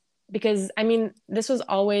ourselves, because I mean, this was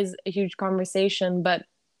always a huge conversation, but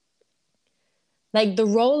like the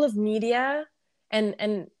role of media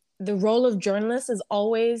and the role of journalists is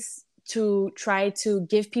always to try to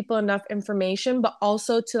give people enough information, but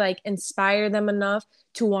also to like inspire them enough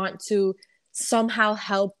to want to somehow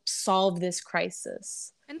help solve this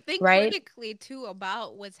crisis, And think right? critically too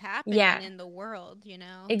about what's happening Yeah, in the world, you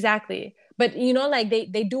know? exactly. But you know, like they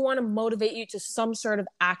do want to motivate you to some sort of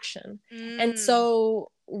action. And Mm.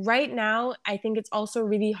 so right now, I think it's also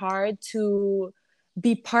really hard to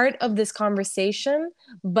be part of this conversation,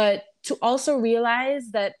 but to also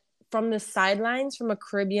realize that from the sidelines from a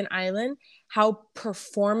Caribbean island, how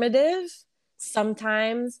performative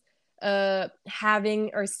sometimes having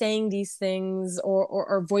or saying these things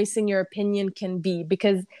or voicing your opinion can be.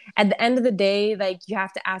 Because at the end of the day, like you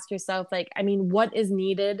have to ask yourself, like, I mean, what is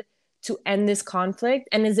needed to end this conflict?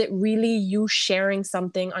 And is it really you sharing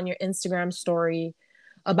something on your Instagram story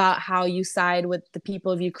about how you side with the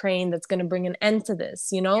people of Ukraine that's going to bring an end to this,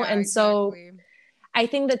 you know? Yeah, And so exactly. I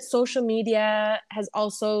think that social media has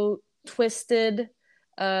also twisted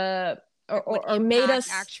uh, Like what or made impact us,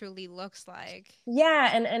 actually looks like.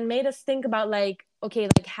 yeah, and made us think about like, okay,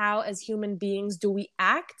 like how as human beings do we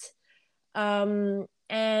act? um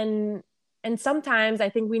and and sometimes I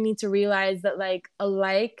think we need to realize that like a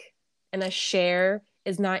like and a share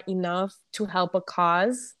is not enough to help a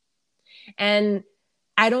cause. And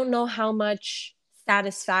I don't know how much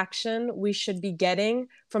satisfaction we should be getting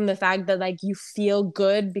from the fact that like you feel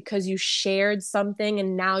good because you shared something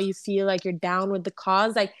and now you feel like you're down with the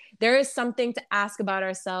cause. Like there is something to ask about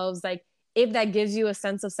ourselves, like if that gives you a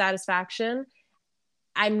sense of satisfaction.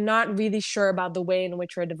 I'm not really sure about the way in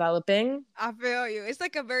which we're developing. I feel you. It's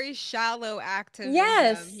like a very shallow activism,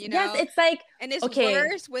 Yes, you yes, know? it's like, And it's okay,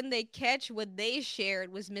 worse when they catch what they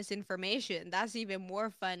shared was misinformation. That's even more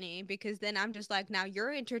funny because then I'm just like, now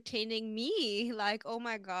you're entertaining me. Like, oh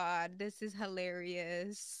my God, this is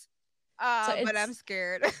hilarious. So But I'm it's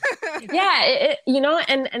scared. yeah,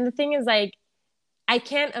 and the thing is like I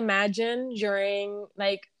can't imagine during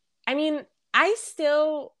like I mean, I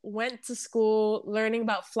still went to school learning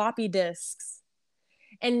about floppy disks.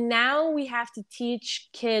 And now we have to teach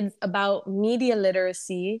kids about media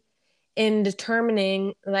literacy in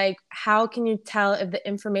determining like how can you tell if the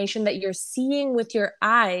information that you're seeing with your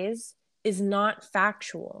eyes is not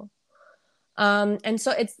factual. And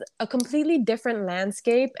so it's a completely different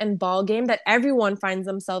landscape and ball game that everyone finds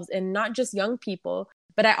themselves in, not just young people.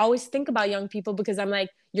 But I always think about young people because I'm like,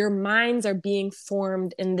 your minds are being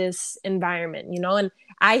formed in this environment, you know? And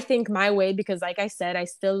I think my way because, like I said, I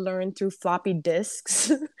still learn through floppy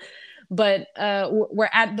disks. But we're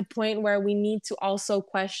at the point where we need to also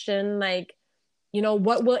question, like, you know,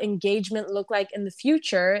 what will engagement look like in the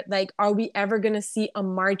future? Like, are we ever going to see a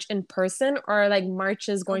march in person, or like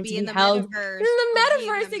marches Or going to be in be the held in metaverse. the Or be in the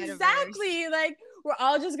metaverse? metaverse. Exactly. Like, we're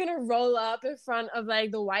all just going to roll up in front of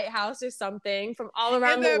like the White House or something from all In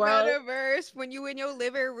around the the world. metaverse, when you in your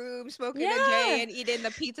living room smoking a J Yeah. and eating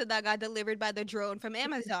the pizza that got delivered by the drone from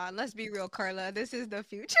Amazon. Let's be real, Carla. This is the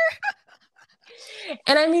future.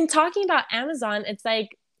 And I mean, talking about Amazon, it's like,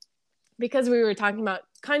 because we were talking about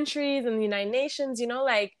countries and the United Nations, you know,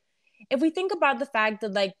 like, if we think about the fact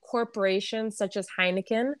that like corporations such as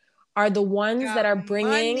Heineken are the ones that are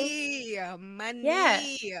bringing, Money, yeah,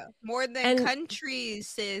 money, more than and countries,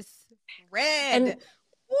 sis. and Red.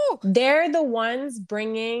 Woo. they're the ones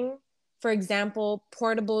bringing, for example,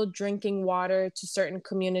 portable drinking water to certain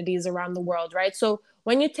communities around the world, right? So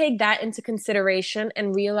when you take that into consideration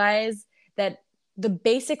and realize that the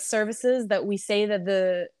basic services that we say that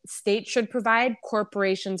the state should provide,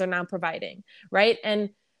 corporations are now providing, right? And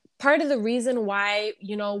part of the reason why,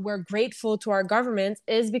 you know, we're grateful to our government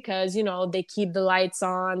is because, you know, they keep the lights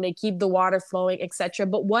on, they keep the water flowing, etc.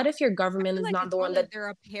 But what if your I government feel is like not it's the more one like that, they're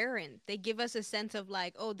a parent. They give us a sense of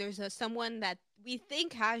like, oh, there's a someone that we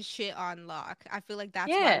think has shit on lock. I feel like that's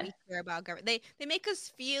why yeah, we care about government. They make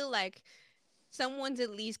us feel like someone's at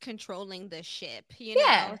least controlling the ship, you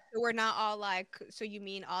yeah, know? So we're not all like, so you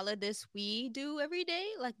mean all of this we do every day?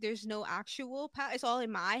 Like there's no actual power. It's all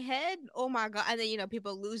in my head. Oh my God. And then, you know,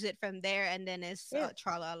 people lose it from there and then it's yeah.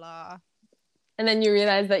 tra la la. And then you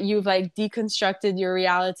realize that you've like deconstructed your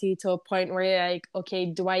reality to a point where you're like, okay,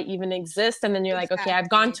 do I even exist? And then you're like, okay, I've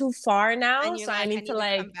gone Exactly. too far And now, you're so I like, I need to need to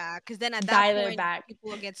like come back. Because then at that dial it point, back. people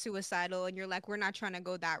will get suicidal. And you're like, we're not trying to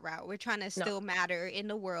go that route. We're trying to No, still matter in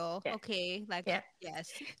the world. yeah, Okay. Like, yeah.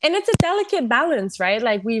 yes. And it's a delicate balance, right?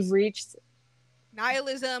 Like we've reached,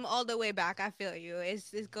 Nihilism all the way back. I feel you.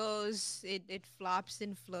 It goes, it flops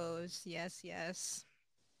and flows. Yes, yes.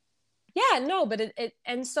 yeah, no, but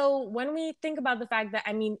and so when we think about the fact that,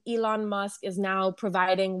 I mean, Elon Musk is now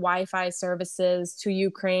providing Wi-Fi services to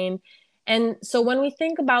Ukraine. And so when we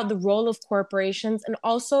think about the role of corporations and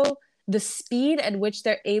also the speed at which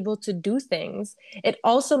they're able to do things, it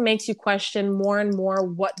also makes you question more and more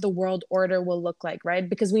what the world order will look like, right?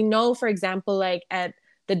 Because we know, for example, like at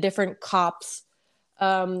the different COPs,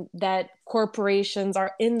 that corporations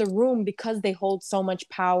are in the room because they hold so much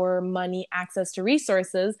power, money, access to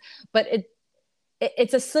resources. But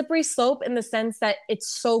it's a slippery slope in the sense that it's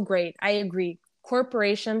so great. I agree.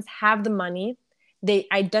 Corporations have the money. They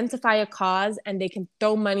identify a cause and they can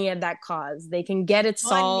throw money at that cause. They can get it Money.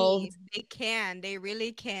 solved. They can. They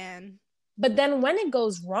really can. But then when it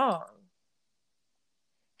goes wrong,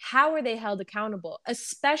 how are they held accountable,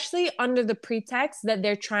 especially under the pretext that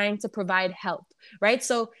they're trying to provide help, right?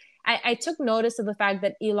 So I took notice of the fact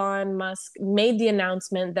that Elon Musk made the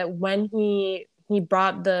announcement that when he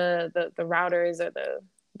brought the routers or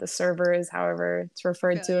the servers, however it's I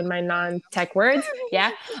referred feel to in my you. non-tech words,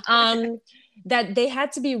 yeah, that they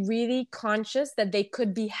had to be really conscious that they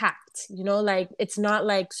could be hacked, you know, like it's not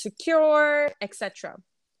like secure, etc.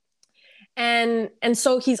 And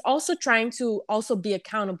so he's also trying to also be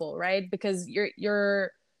accountable, right? Because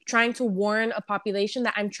you're trying to warn a population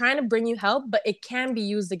that I'm trying to bring you help, but it can be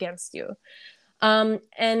used against you.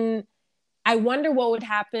 And I wonder what would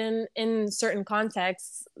happen in certain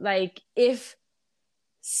contexts, like if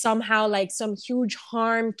somehow like some huge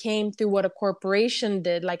harm came through what a corporation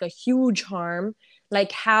did, like a huge harm,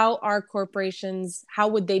 like how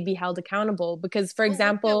would they be held accountable? Because for Well, look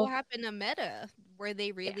at what example, happened to Meta. Were they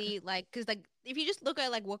yeah, really like, because like if you just look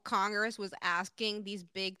at like what Congress was asking these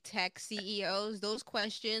big tech CEOs, those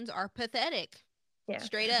questions are pathetic. yeah,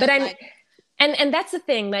 Straight but up. I'm Like, and that's the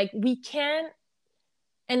thing, like we can't,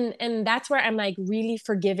 and that's where I'm like really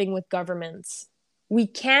forgiving with governments. We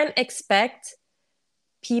can't expect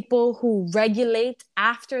people who regulate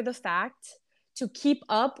after the fact to keep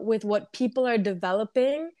up with what people are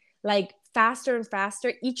developing like faster and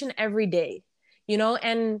faster each and every day, you know?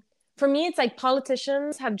 And for me, it's like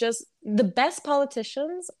politicians have just, the best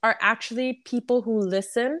politicians are actually people who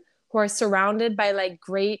listen, who are surrounded by like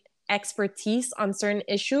great expertise on certain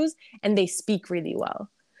issues, and they speak really well,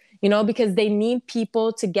 you know, because they need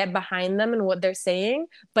people to get behind them and what they're saying.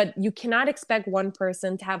 But you cannot expect one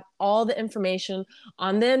person to have all the information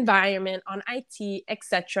on the environment, on IT,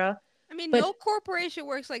 etc. I mean, But no corporation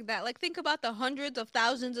works like that. Like, think about the hundreds of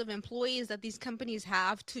thousands of employees that these companies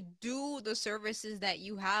have to do the services that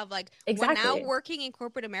you have. Like, when now exactly, working in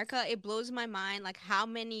corporate America, it blows my mind, like, how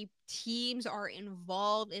many teams are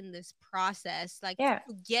involved in this process. Like, yeah,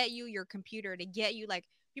 to get you your computer, to get you, like,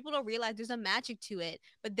 people don't realize there's a magic to it,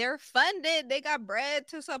 but they're funded. They got bread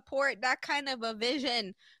to support that kind of a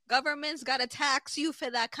vision. Government's got to tax you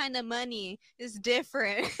for that kind of money. It's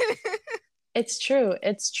different. it's true,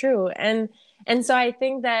 it's true. And so I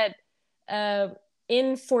think that uh,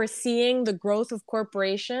 in foreseeing the growth of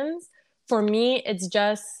corporations, for me it's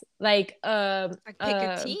just like Like, pick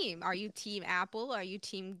a team. Are you team Apple? Are you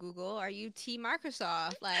team Google? Are you team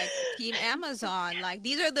Microsoft? Like, team Amazon? Like,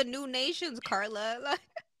 these are the new nations, Carla. Like,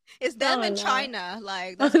 it's them oh and no. China.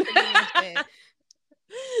 Like, that's pretty much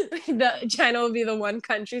it. China will be the one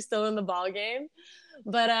country still in the ball game.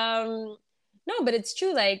 But no, but it's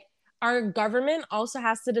true. Like, our government also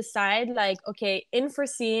has to decide, like, okay, in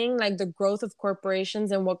foreseeing like the growth of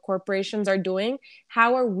corporations and what corporations are doing,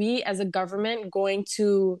 how are we as a government going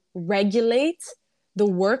to regulate the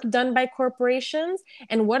work done by corporations,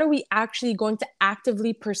 and what are we actually going to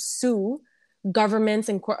actively pursue governments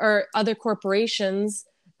and or other corporations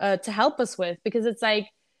to help us with? Because it's like,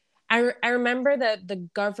 I remember that the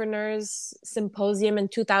governor's symposium in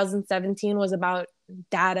 2017 was about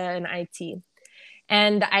data and IT.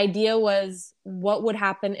 And the idea was, what would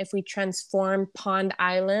happen if we transform Pond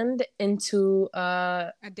Island into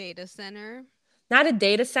A data center. not a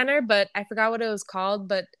data center, but I forgot what it was called,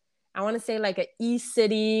 but I want to say like a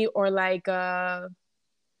e-city, or like there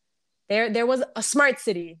was a smart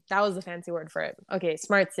city. That was the fancy word for it. Okay,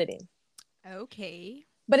 smart city. Okay.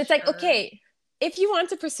 But it's like, Sure. okay, if you want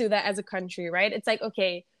to pursue that as a country, right? It's like,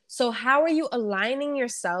 okay, so how are you aligning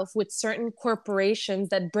yourself with certain corporations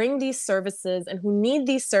that bring these services and who need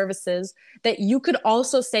these services, that you could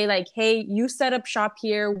also say like, hey, you set up shop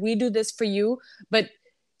here, we do this for you, but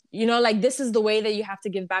you know, like, this is the way that you have to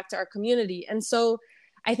give back to our community. And so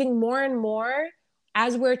I think more and more,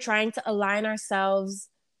 as we're trying to align ourselves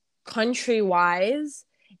country wise,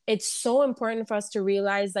 it's so important for us to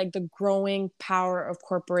realize like the growing power of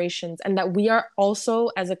corporations, and that we are also,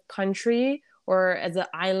 as a country or as an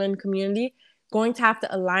island community, going to have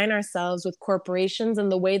to align ourselves with corporations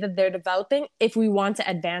and the way that they're developing if we want to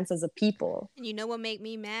advance as a people. And you know what make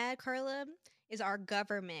me mad, Carla? Is our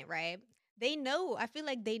government, right? They know. I feel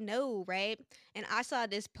like they know, right? And I saw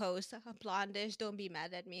this post. Blondish, don't be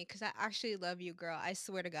mad at me because I actually love you, girl. I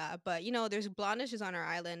swear to God. But you know, there's Blondish is on our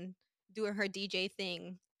island doing her DJ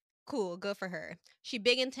thing. Cool, good for her. She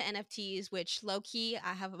big into NFTs, which low key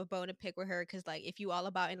I have a bone to pick with her because like if you all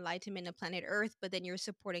about enlightenment of planet Earth, but then you're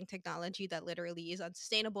supporting technology that literally is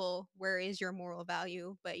unsustainable, where is your moral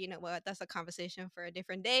value? But you know what? That's a conversation for a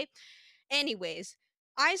different day. Anyways,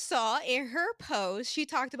 I saw in her post, she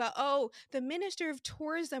talked about, oh, the Minister of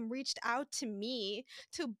Tourism reached out to me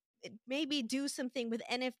to maybe do something with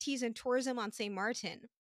NFTs and tourism on St. Martin.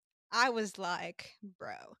 I was like,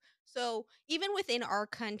 bro. So even within our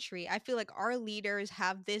country, I feel like our leaders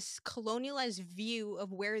have this colonialized view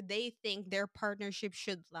of where they think their partnership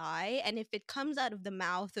should lie. And if it comes out of the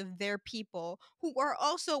mouth of their people who are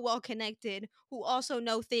also well connected, who also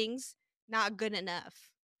know things, not good enough.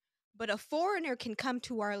 But a foreigner can come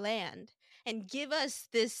to our land and give us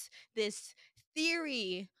this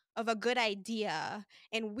theory of a good idea,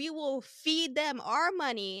 and we will feed them our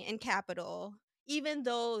money and capital even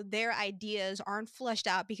though their ideas aren't fleshed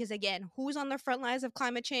out, because again, who's on the front lines of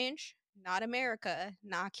climate change? Not America,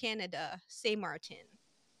 not Canada, St. Martin.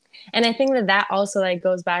 And I think that that also like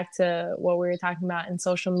goes back to what we were talking about in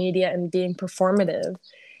social media and being performative.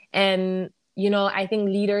 And you know, I think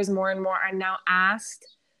leaders more and more are now asked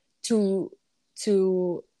to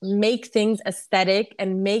make things aesthetic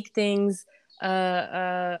and make things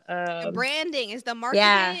The branding is the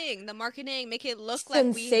yeah, marketing. The marketing make it look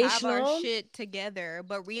like we have our sensational. shit together,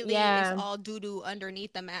 but really it's Yeah, all doo doo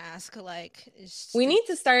underneath the mask. Like it's we need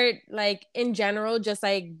stupid. to start like in general just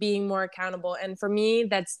like being more accountable. And for me,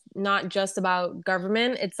 that's not just about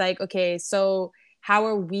government. It's like, okay, so how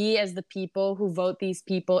are we as the people who vote these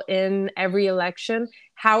people in every election,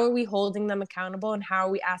 how are we holding them accountable, and how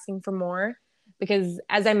are we asking for more? Because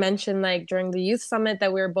as I mentioned, like during the youth summit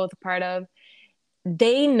that we were both a part of,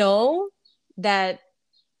 they know that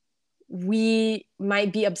we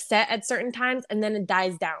might be upset at certain times and then it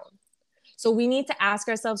dies down. So we need to ask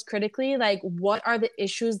ourselves critically, like, what are the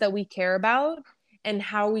issues that we care about and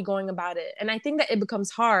how are we going about it? And I think that it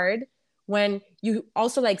becomes hard when you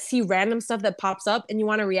also like see random stuff that pops up and you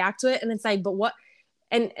want to react to it. And it's like, but what?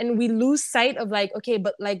 And we lose sight of like, okay,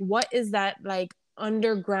 but like, what is that like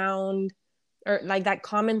underground or like that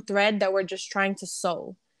common thread that we're just trying to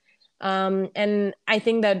sow? And I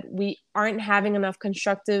think that we aren't having enough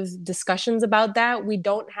constructive discussions about that. We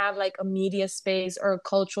don't have like a media space or a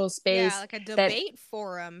cultural Yeah, space like a that, debate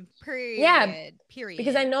forum. yeah, Period.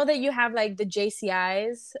 because I know that you have like the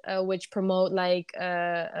JCIs, which promote like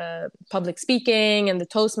public speaking and the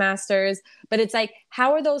Toastmasters, but it's like,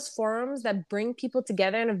 how are those forums that bring people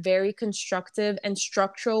together in a very constructive and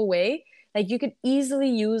structural way? Like you could easily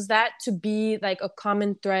use that to be like a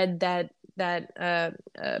common thread that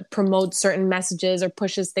promotes certain messages or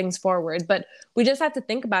pushes things forward. But we just have to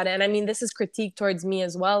think about it. And I mean, this is critique towards me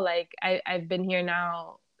as well. Like I've been here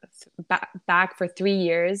now back for 3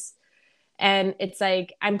 years. And it's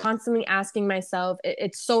like, I'm constantly asking myself,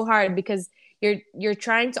 it's so hard because you're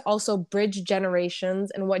trying to also bridge generations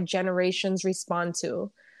and what generations respond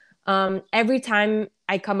to. Every time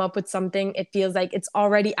I come up with something, it feels like it's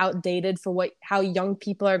already outdated for how young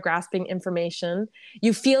people are grasping information.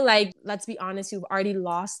 You feel like, let's be honest, you've already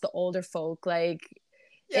lost the older folk. Like,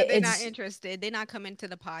 Yeah, they're not it's interested. They're not coming to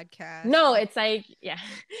the podcast. no, it's like, yeah,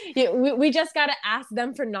 we just got to ask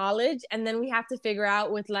them for knowledge. And then we have to figure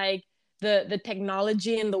out with like the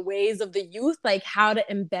technology and the ways of the youth, like how to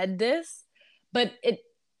embed this. But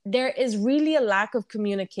there is really a lack of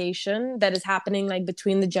communication that is happening like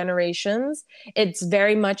between the generations. It's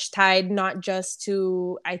very much tied not just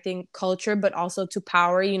to, I think, culture, but also to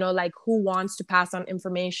power, you know, like who wants to pass on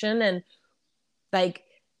information. And like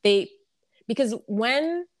because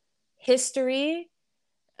when history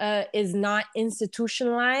is not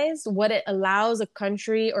institutionalized, what it allows a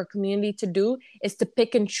country or community to do is to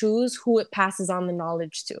pick and choose who it passes on the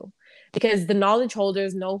knowledge to. Because the knowledge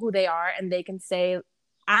holders know who they are and they can say,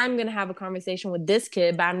 I'm going to have a conversation with this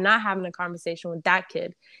kid, but I'm not having a conversation with that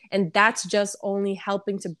kid. And that's just only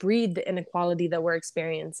helping to breed the inequality that we're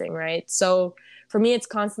experiencing, right? So for me, it's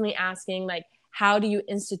constantly asking, like, how do you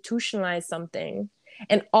institutionalize something?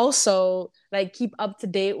 And also, like, keep up to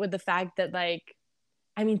date with the fact that, like,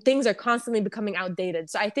 I mean, things are constantly becoming outdated.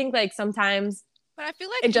 So I think, like, sometimes But I feel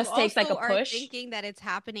like it you just takes, like, also a are push. thinking that it's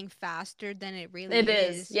happening faster than it It really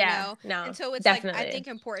is, is, you yeah. know? No, And so it's like, I definitely. think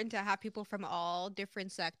important to have people from all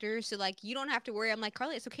different sectors. So, like, you don't have to worry. I'm like,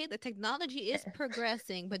 Carla, it's okay. The technology is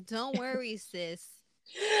progressing, but don't worry, sis.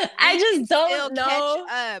 I We can just still don't catch know.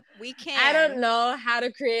 up. We I don't can. know how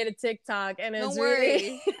to create a TikTok, and it's Don't really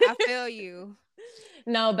worry. I feel you.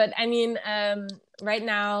 no. But I mean, right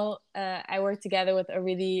now, I work together with a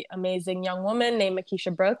really amazing young woman named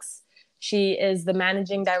Makisha Brooks. She is the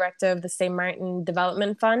managing director of the St. Maarten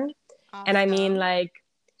Development Fund, and I mean, Awesome. like,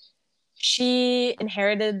 she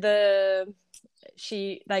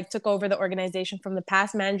like took over the organization from the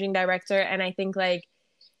past managing director, and I think like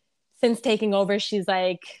since taking over, she's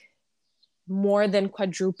like more than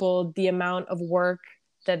quadrupled the amount of work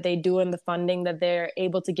that they do and the funding that they're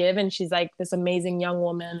able to give. And she's like this amazing young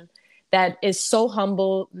woman that is so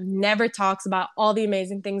humble, never talks about all the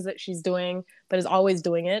amazing things that she's doing, but is always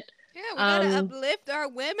doing it. Yeah, we gotta uplift our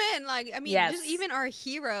women. Like, I mean, just Yes. even our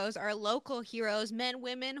heroes, our local heroes, men,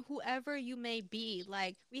 women, whoever you may be.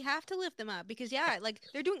 Like, we have to lift them up because, yeah, like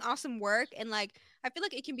they're doing awesome work. And, like, I feel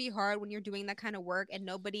like it can be hard when you're doing that kind of work and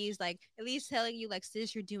nobody's like at least telling you, like,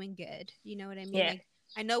 sis, you're doing good. You know what I mean? Yeah. Like,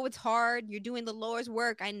 I know it's hard. You're doing the Lord's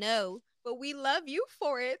work. I know. But we love you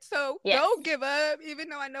for it. So Yes. don't give up, even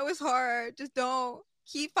though I know it's hard. Just don't.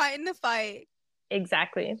 Keep fighting the fight.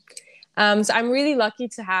 Exactly. So I'm really lucky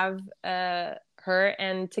to have her,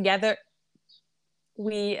 and together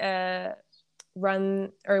we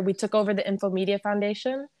we took over the Infomedia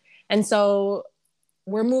Foundation. And so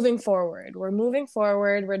we're moving forward.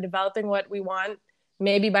 We're developing what we want.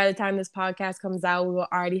 Maybe by the time this podcast comes out, we will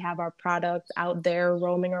already have our product out there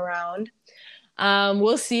roaming around.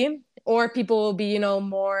 We'll see. Or people will be,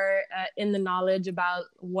 more in the knowledge about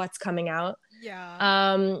what's coming out.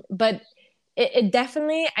 Yeah. But it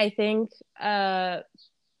definitely, I think,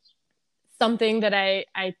 something that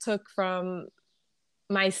I took from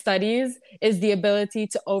my studies is the ability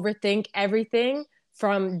to overthink everything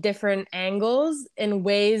from different angles in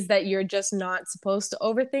ways that you're just not supposed to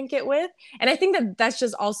overthink it with. And I think that that's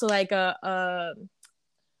just also like a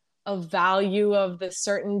value of the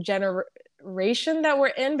certain generation that we're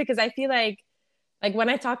in, because I feel like when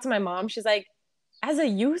I talk to my mom, she's like, as a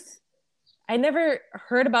youth, I never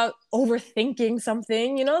heard about overthinking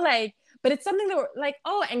something, you know, like, but it's something that we're like,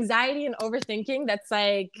 oh, anxiety and overthinking, that's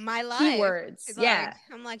like My life. keywords. It's Yeah. like,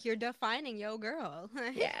 I'm like, you're defining yo girl.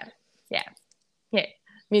 Yeah. Yeah. Yeah.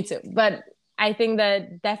 Me too. But I think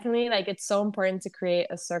that definitely like it's so important to create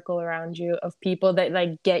a circle around you of people that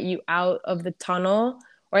like get you out of the tunnel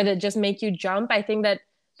or that just make you jump. I think that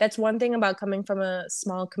that's one thing about coming from a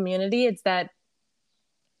small community. It's that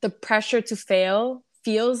the pressure to fail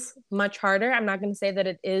feels much harder. I'm not going to say that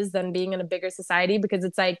it is than being in a bigger society, because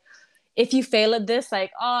it's like if you fail at this,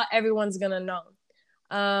 like, oh, everyone's going to know.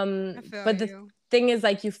 I feel But the you. thing is,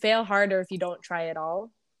 like, you fail harder if you don't try at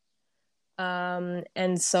all.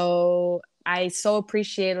 And so I so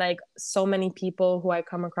appreciate like so many people who I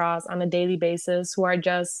come across on a daily basis who are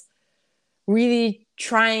just really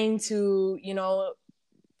trying to, you know,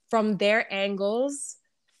 from their angles,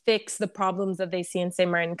 fix the problems that they see in St.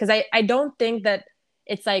 Maarten. Because I don't think that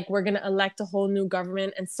it's like we're going to elect a whole new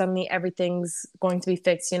government and suddenly everything's going to be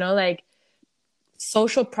fixed, you know, like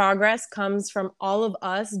social progress comes from all of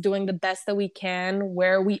us doing the best that we can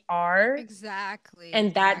where we are, Exactly.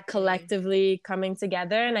 and that Exactly. collectively coming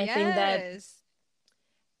together. And I think that Yes.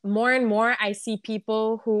 more and more I see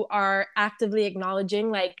people who are actively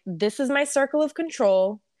acknowledging like this is my circle of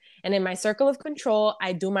control, and in my circle of control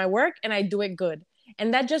I do my work and I do it good,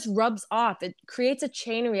 and that just rubs off. It creates a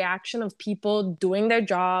chain reaction of people doing their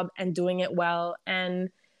job and doing it well. And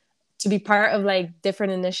to be part of like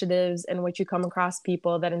different initiatives in which you come across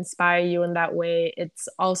people that inspire you in that way, it's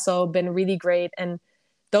also been really great. And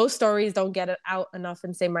those stories don't get out enough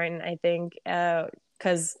in St. Maarten, I think,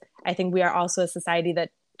 because I think we are also a society that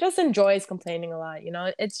just enjoys complaining a lot. You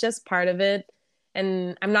know, it's just part of it.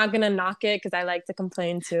 And I'm not gonna knock it because I like to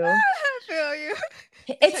complain too. I feel you.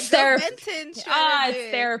 It's a It's good therapeutic. venting It's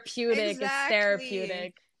strategy. therapeutic. It's Exactly.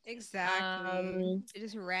 therapeutic. Exactly. You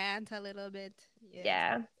just rant a little bit. Yeah.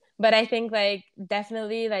 Yeah. But I think like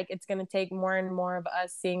definitely like it's going to take more and more of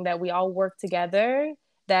us seeing that we all work together,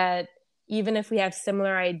 that even if we have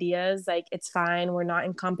similar ideas, like it's fine, we're not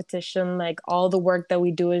in competition, like all the work that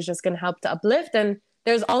we do is just going to help to uplift. And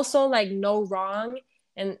there's also like no wrong,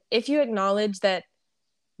 and if you acknowledge that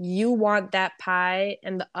you want that pie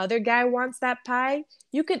and the other guy wants that pie,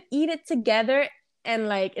 you could eat it together, and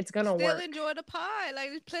like it's going to Still work. enjoy the pie. Like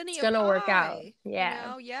there's It's plenty of going to work out. pie. You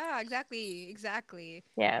Yeah. know? Yeah, exactly. Exactly.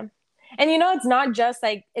 Yeah. And you know, it's not just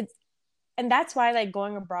like it's, and that's why like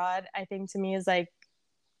going abroad, I think to me is like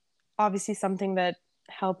obviously something that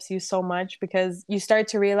helps you so much, because you start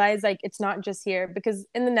to realize like it's not just here. Because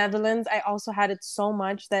in the Netherlands, I also had it so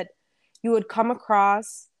much that you would come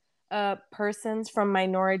across persons from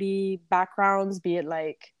minority backgrounds, be it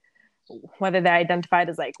like whether they're identified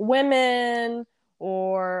as like women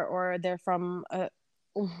or they're from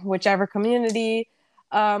whichever community,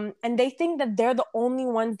 and they think that they're the only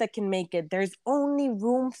ones that can make it. There's only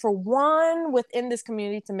room for one within this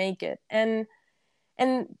community to make it, and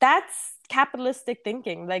that's capitalistic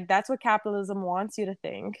thinking. Like that's what capitalism wants you to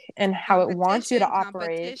think and how it wants you to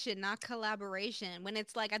operate. Competition, not collaboration. When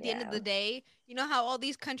it's like at the end of Yeah, the day, you know how all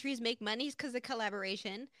these countries make money because of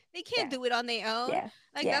collaboration. They can't yeah, do it on their own. yeah,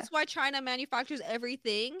 Like yeah, that's why China manufactures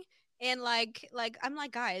everything. And like I'm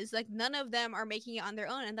like, guys, like none of them are making it on their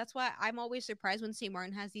own. And that's why I'm always surprised when St.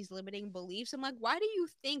 Martin has these limiting beliefs. I'm like, why do you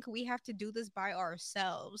think we have to do this by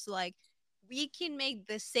ourselves? Like we can make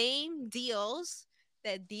the same deals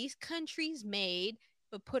that these countries made,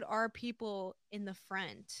 but put our people in the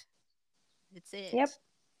front. That's yep, it.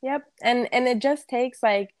 yep. And it just takes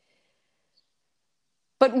like,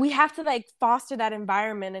 but we have to like foster that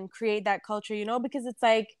environment and create that culture, you know, because it's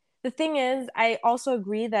like the thing is, I also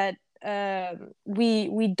agree that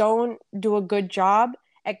we don't do a good job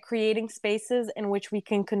at creating spaces in which we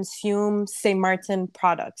can consume St. Martin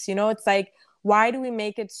products. You know, it's like, why do we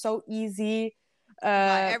make it so easy? To buy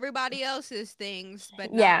uh everybody else's things,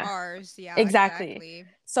 but not yeah, ours. Yeah, exactly. exactly.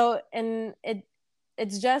 So, and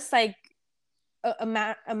it's just like a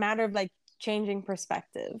matter of like changing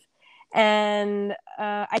perspective. And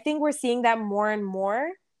I think we're seeing that more and more.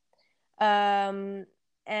 um,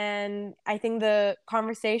 and I think the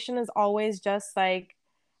conversation is always just like,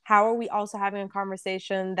 how are we also having a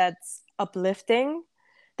conversation that's uplifting,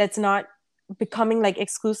 that's not becoming like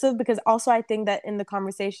exclusive? Because also I think that in the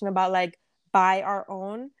conversation about like buy our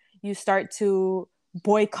own, you start to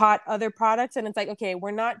boycott other products, and it's like, okay,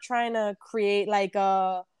 we're not trying to create like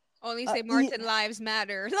Only a say Martin lives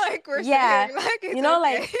matter. Like we're yeah, saying, like you it's know,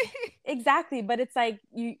 okay. like exactly. But it's like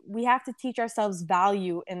we have to teach ourselves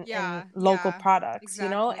value in Yeah, local yeah, products, you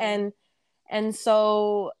know. exactly. And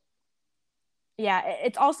so yeah,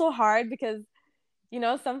 it's also hard because, you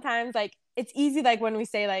know, sometimes like it's easy, like when we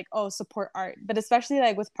say like, oh, support art, but especially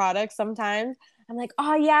like with products, sometimes I'm like,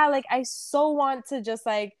 oh yeah, like I so want to just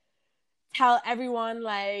like tell everyone,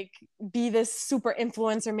 like be this super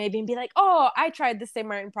influencer maybe, and be like, oh, I tried the St.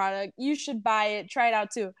 Maarten product, you should buy it, try it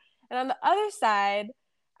out too. And on the other side,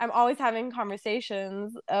 I'm always having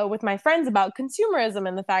conversations with my friends about consumerism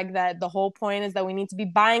and the fact that the whole point is that we need to be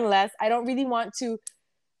buying less. I don't really want to,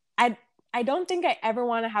 I I don't think I ever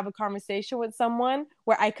want to have a conversation with someone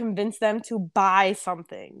where I convince them to buy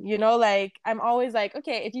something. You know, like I'm always like,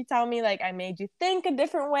 okay, if you tell me like I made you think a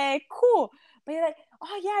different way, cool. But you're like,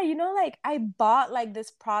 oh yeah, you know, like I bought like this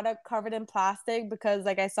product covered in plastic because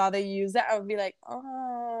like I saw they use it. I would be like,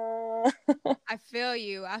 oh. I feel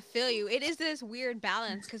you. I feel you. It is this weird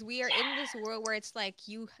balance because we are in this world where it's like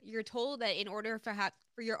you're told that in order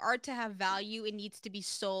for your art to have value, it needs to be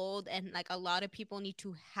sold, and like a lot of people need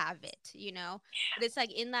to have it, you know. But it's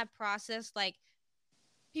like in that process, like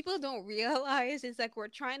people don't realize it's like we're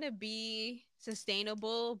trying to be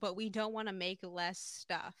sustainable, but we don't want to make less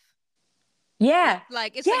stuff. Yeah. It's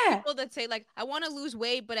like Yeah. people that say like I want to lose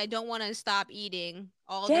weight but I don't want to stop eating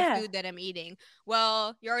all the Yeah. food that I'm eating.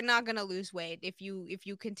 Well, you're not going to lose weight if you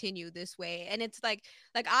continue this way. And it's like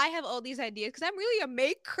I have all these ideas cuz I'm really a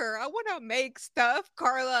maker. I want to make stuff,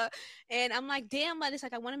 Carla. And I'm like, damn, but it's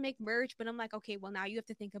like I want to make merch, but I'm like, okay, well now you have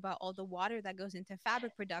to think about all the water that goes into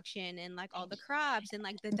fabric production and like all the crops and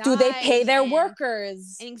like the Do they pay dyes their and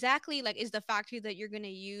workers? exactly, like, is the factory that you're gonna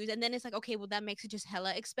use, and then it's like, okay, well, that makes it just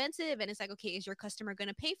hella expensive, and it's like, okay, is your customer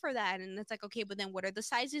gonna pay for that? And it's like, okay, but then what are the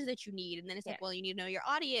sizes that you need? And then it's Yeah. like, well, you need to know your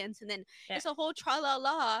audience, and then Yeah. it's a whole tra la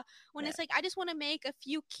la. When Yeah. it's like, I just want to make a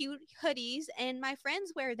few cute hoodies, and my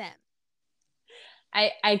friends wear them.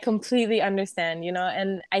 I completely understand, you know,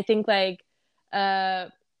 and I think like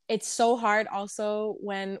it's so hard also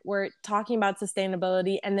when we're talking about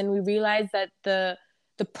sustainability and then we realize that the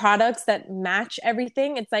products that match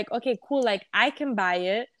everything, it's like, okay, cool, like I can buy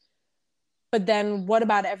it, but then what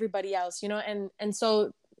about everybody else, you know? And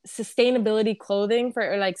so sustainability clothing for,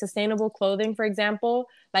 or like sustainable clothing, for example,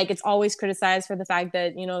 like it's always criticized for the fact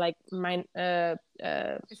that, you know, like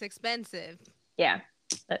It's expensive. yeah.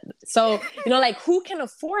 So, you know, like who can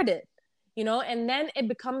afford it, you know? And then it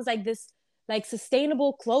becomes like this, like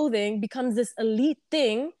sustainable clothing becomes this elite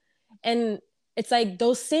thing. And it's like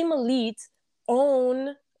those same elites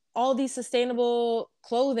own all these sustainable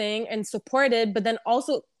clothing and support it, but then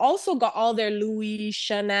also got all their Louis,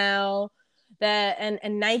 Chanel, that and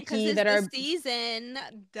Because Nike it's that the are, season.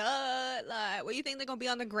 Duh. Like, what do you think they're gonna be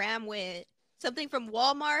on the gram with? Something from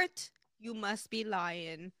Walmart? You must be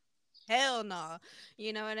lying. Hell no.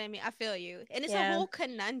 You know what I mean? I feel you. And it's a yeah, whole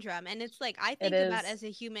conundrum. And it's like, I it think about is. as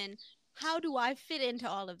a human, how do I fit into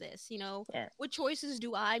all of this? You know, Yeah. what choices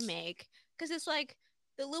do I make? Because it's like,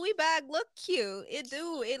 the Louis bag look cute.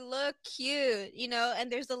 It look cute, you know,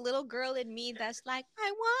 and there's a little girl in me that's like,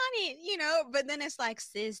 I want it, you know, but then it's like,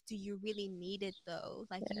 sis, do you really need it though?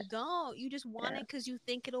 Like Yeah. you don't. You just want Yeah. it because you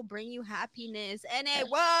think it'll bring you happiness and it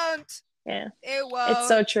won't. Yeah. It It's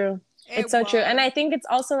so won't. true. It It's so true. And won't. I think it's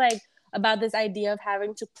also like about this idea of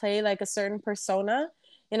having to play like a certain persona.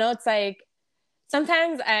 You know, it's like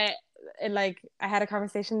sometimes I had a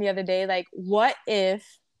conversation the other day, like, what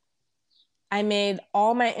if I made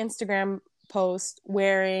all my Instagram posts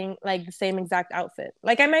wearing like the same exact outfit?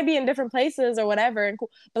 Like I might be in different places or whatever, and cool,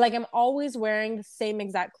 but like I'm always wearing the same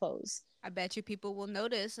exact clothes. I bet you people will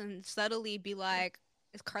notice and subtly be like,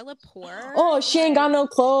 "Is Carla poor? Oh, she ain't got no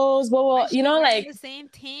clothes. Why Well, is you she know, wearing like, the same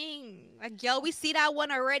thing? Like, yo, we see that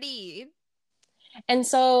one already." and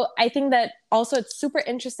so I think that also it's super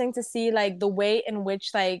interesting to see like the way in which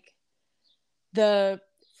like the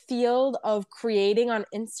field of creating on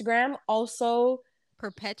Instagram also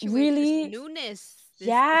Perpetuates this really, newness, this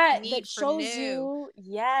yeah, need that for shows new. you,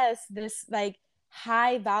 yes, this like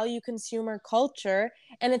high value consumer culture.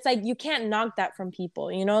 And it's like you can't knock that from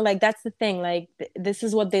people, you know, like that's the thing, like this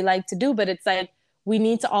is what they like to do, but it's like we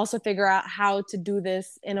need to also figure out how to do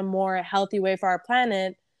this in a more healthy way for our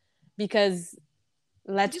planet, because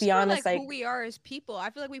let's Just be for honest, like like, who we are as people. I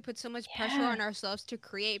feel like we put so much pressure yeah, on ourselves to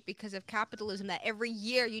create because of capitalism that every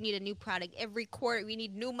year you need a new product. Every quarter we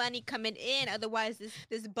need new money coming in. Otherwise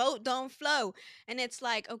this boat don't flow. And it's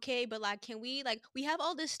like, okay, but like can we like we have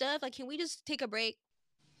all this stuff, like can we just take a break?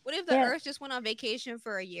 What if the yeah, earth just went on vacation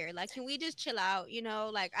for a year? Like can we just chill out, you know?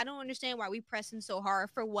 Like I don't understand why we pressing so hard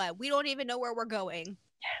for what? We don't even know where we're going.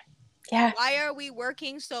 yeah, Why are we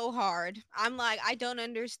working so hard? I'm like, I don't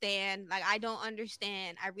understand. Like, I don't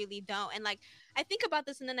understand. I really don't. And like, I think about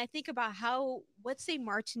this and then I think about how what St.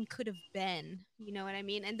 Martin could have been. You know what I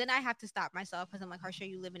mean? And then I have to stop myself because I'm like, Harsha,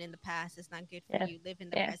 you living in the past. It's not good for yeah, you. Live in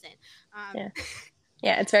the yeah, present. yeah.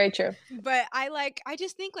 Yeah, it's very true. But I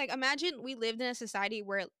just think like imagine we lived in a society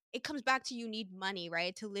where it comes back to you need money,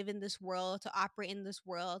 right? To live in this world, to operate in this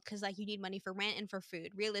world, because like you need money for rent and for food.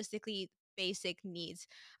 Realistically, basic needs.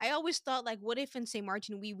 I always thought like what if in St.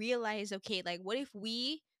 Martin we realize, okay, like what if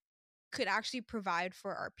we could actually provide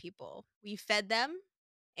for our people? We fed them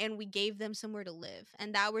and we gave them somewhere to live.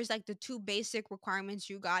 And that was like the two basic requirements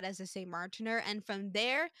you got as a St. Martiner. And from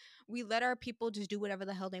there, we let our people just do whatever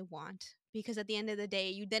the hell they want. Because at the end of the day,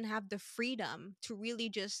 you then have the freedom to really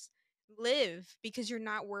just live because you're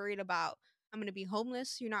not worried about, I'm going to be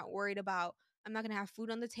homeless. You're not worried about, I'm not going to have food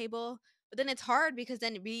on the table. But then it's hard because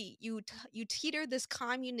then you teeter this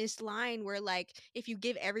communist line where like if you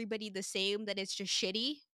give everybody the same, then it's just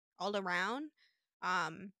shitty all around.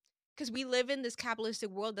 Because we live in this capitalistic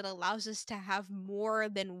world that allows us to have more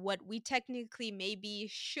than what we technically maybe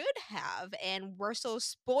should have, and we're so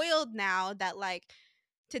spoiled now that like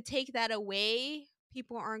to take that away,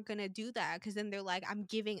 people aren't gonna do that because then they're like, I'm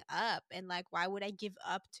giving up, and like why would I give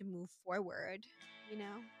up to move forward, you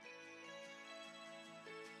know?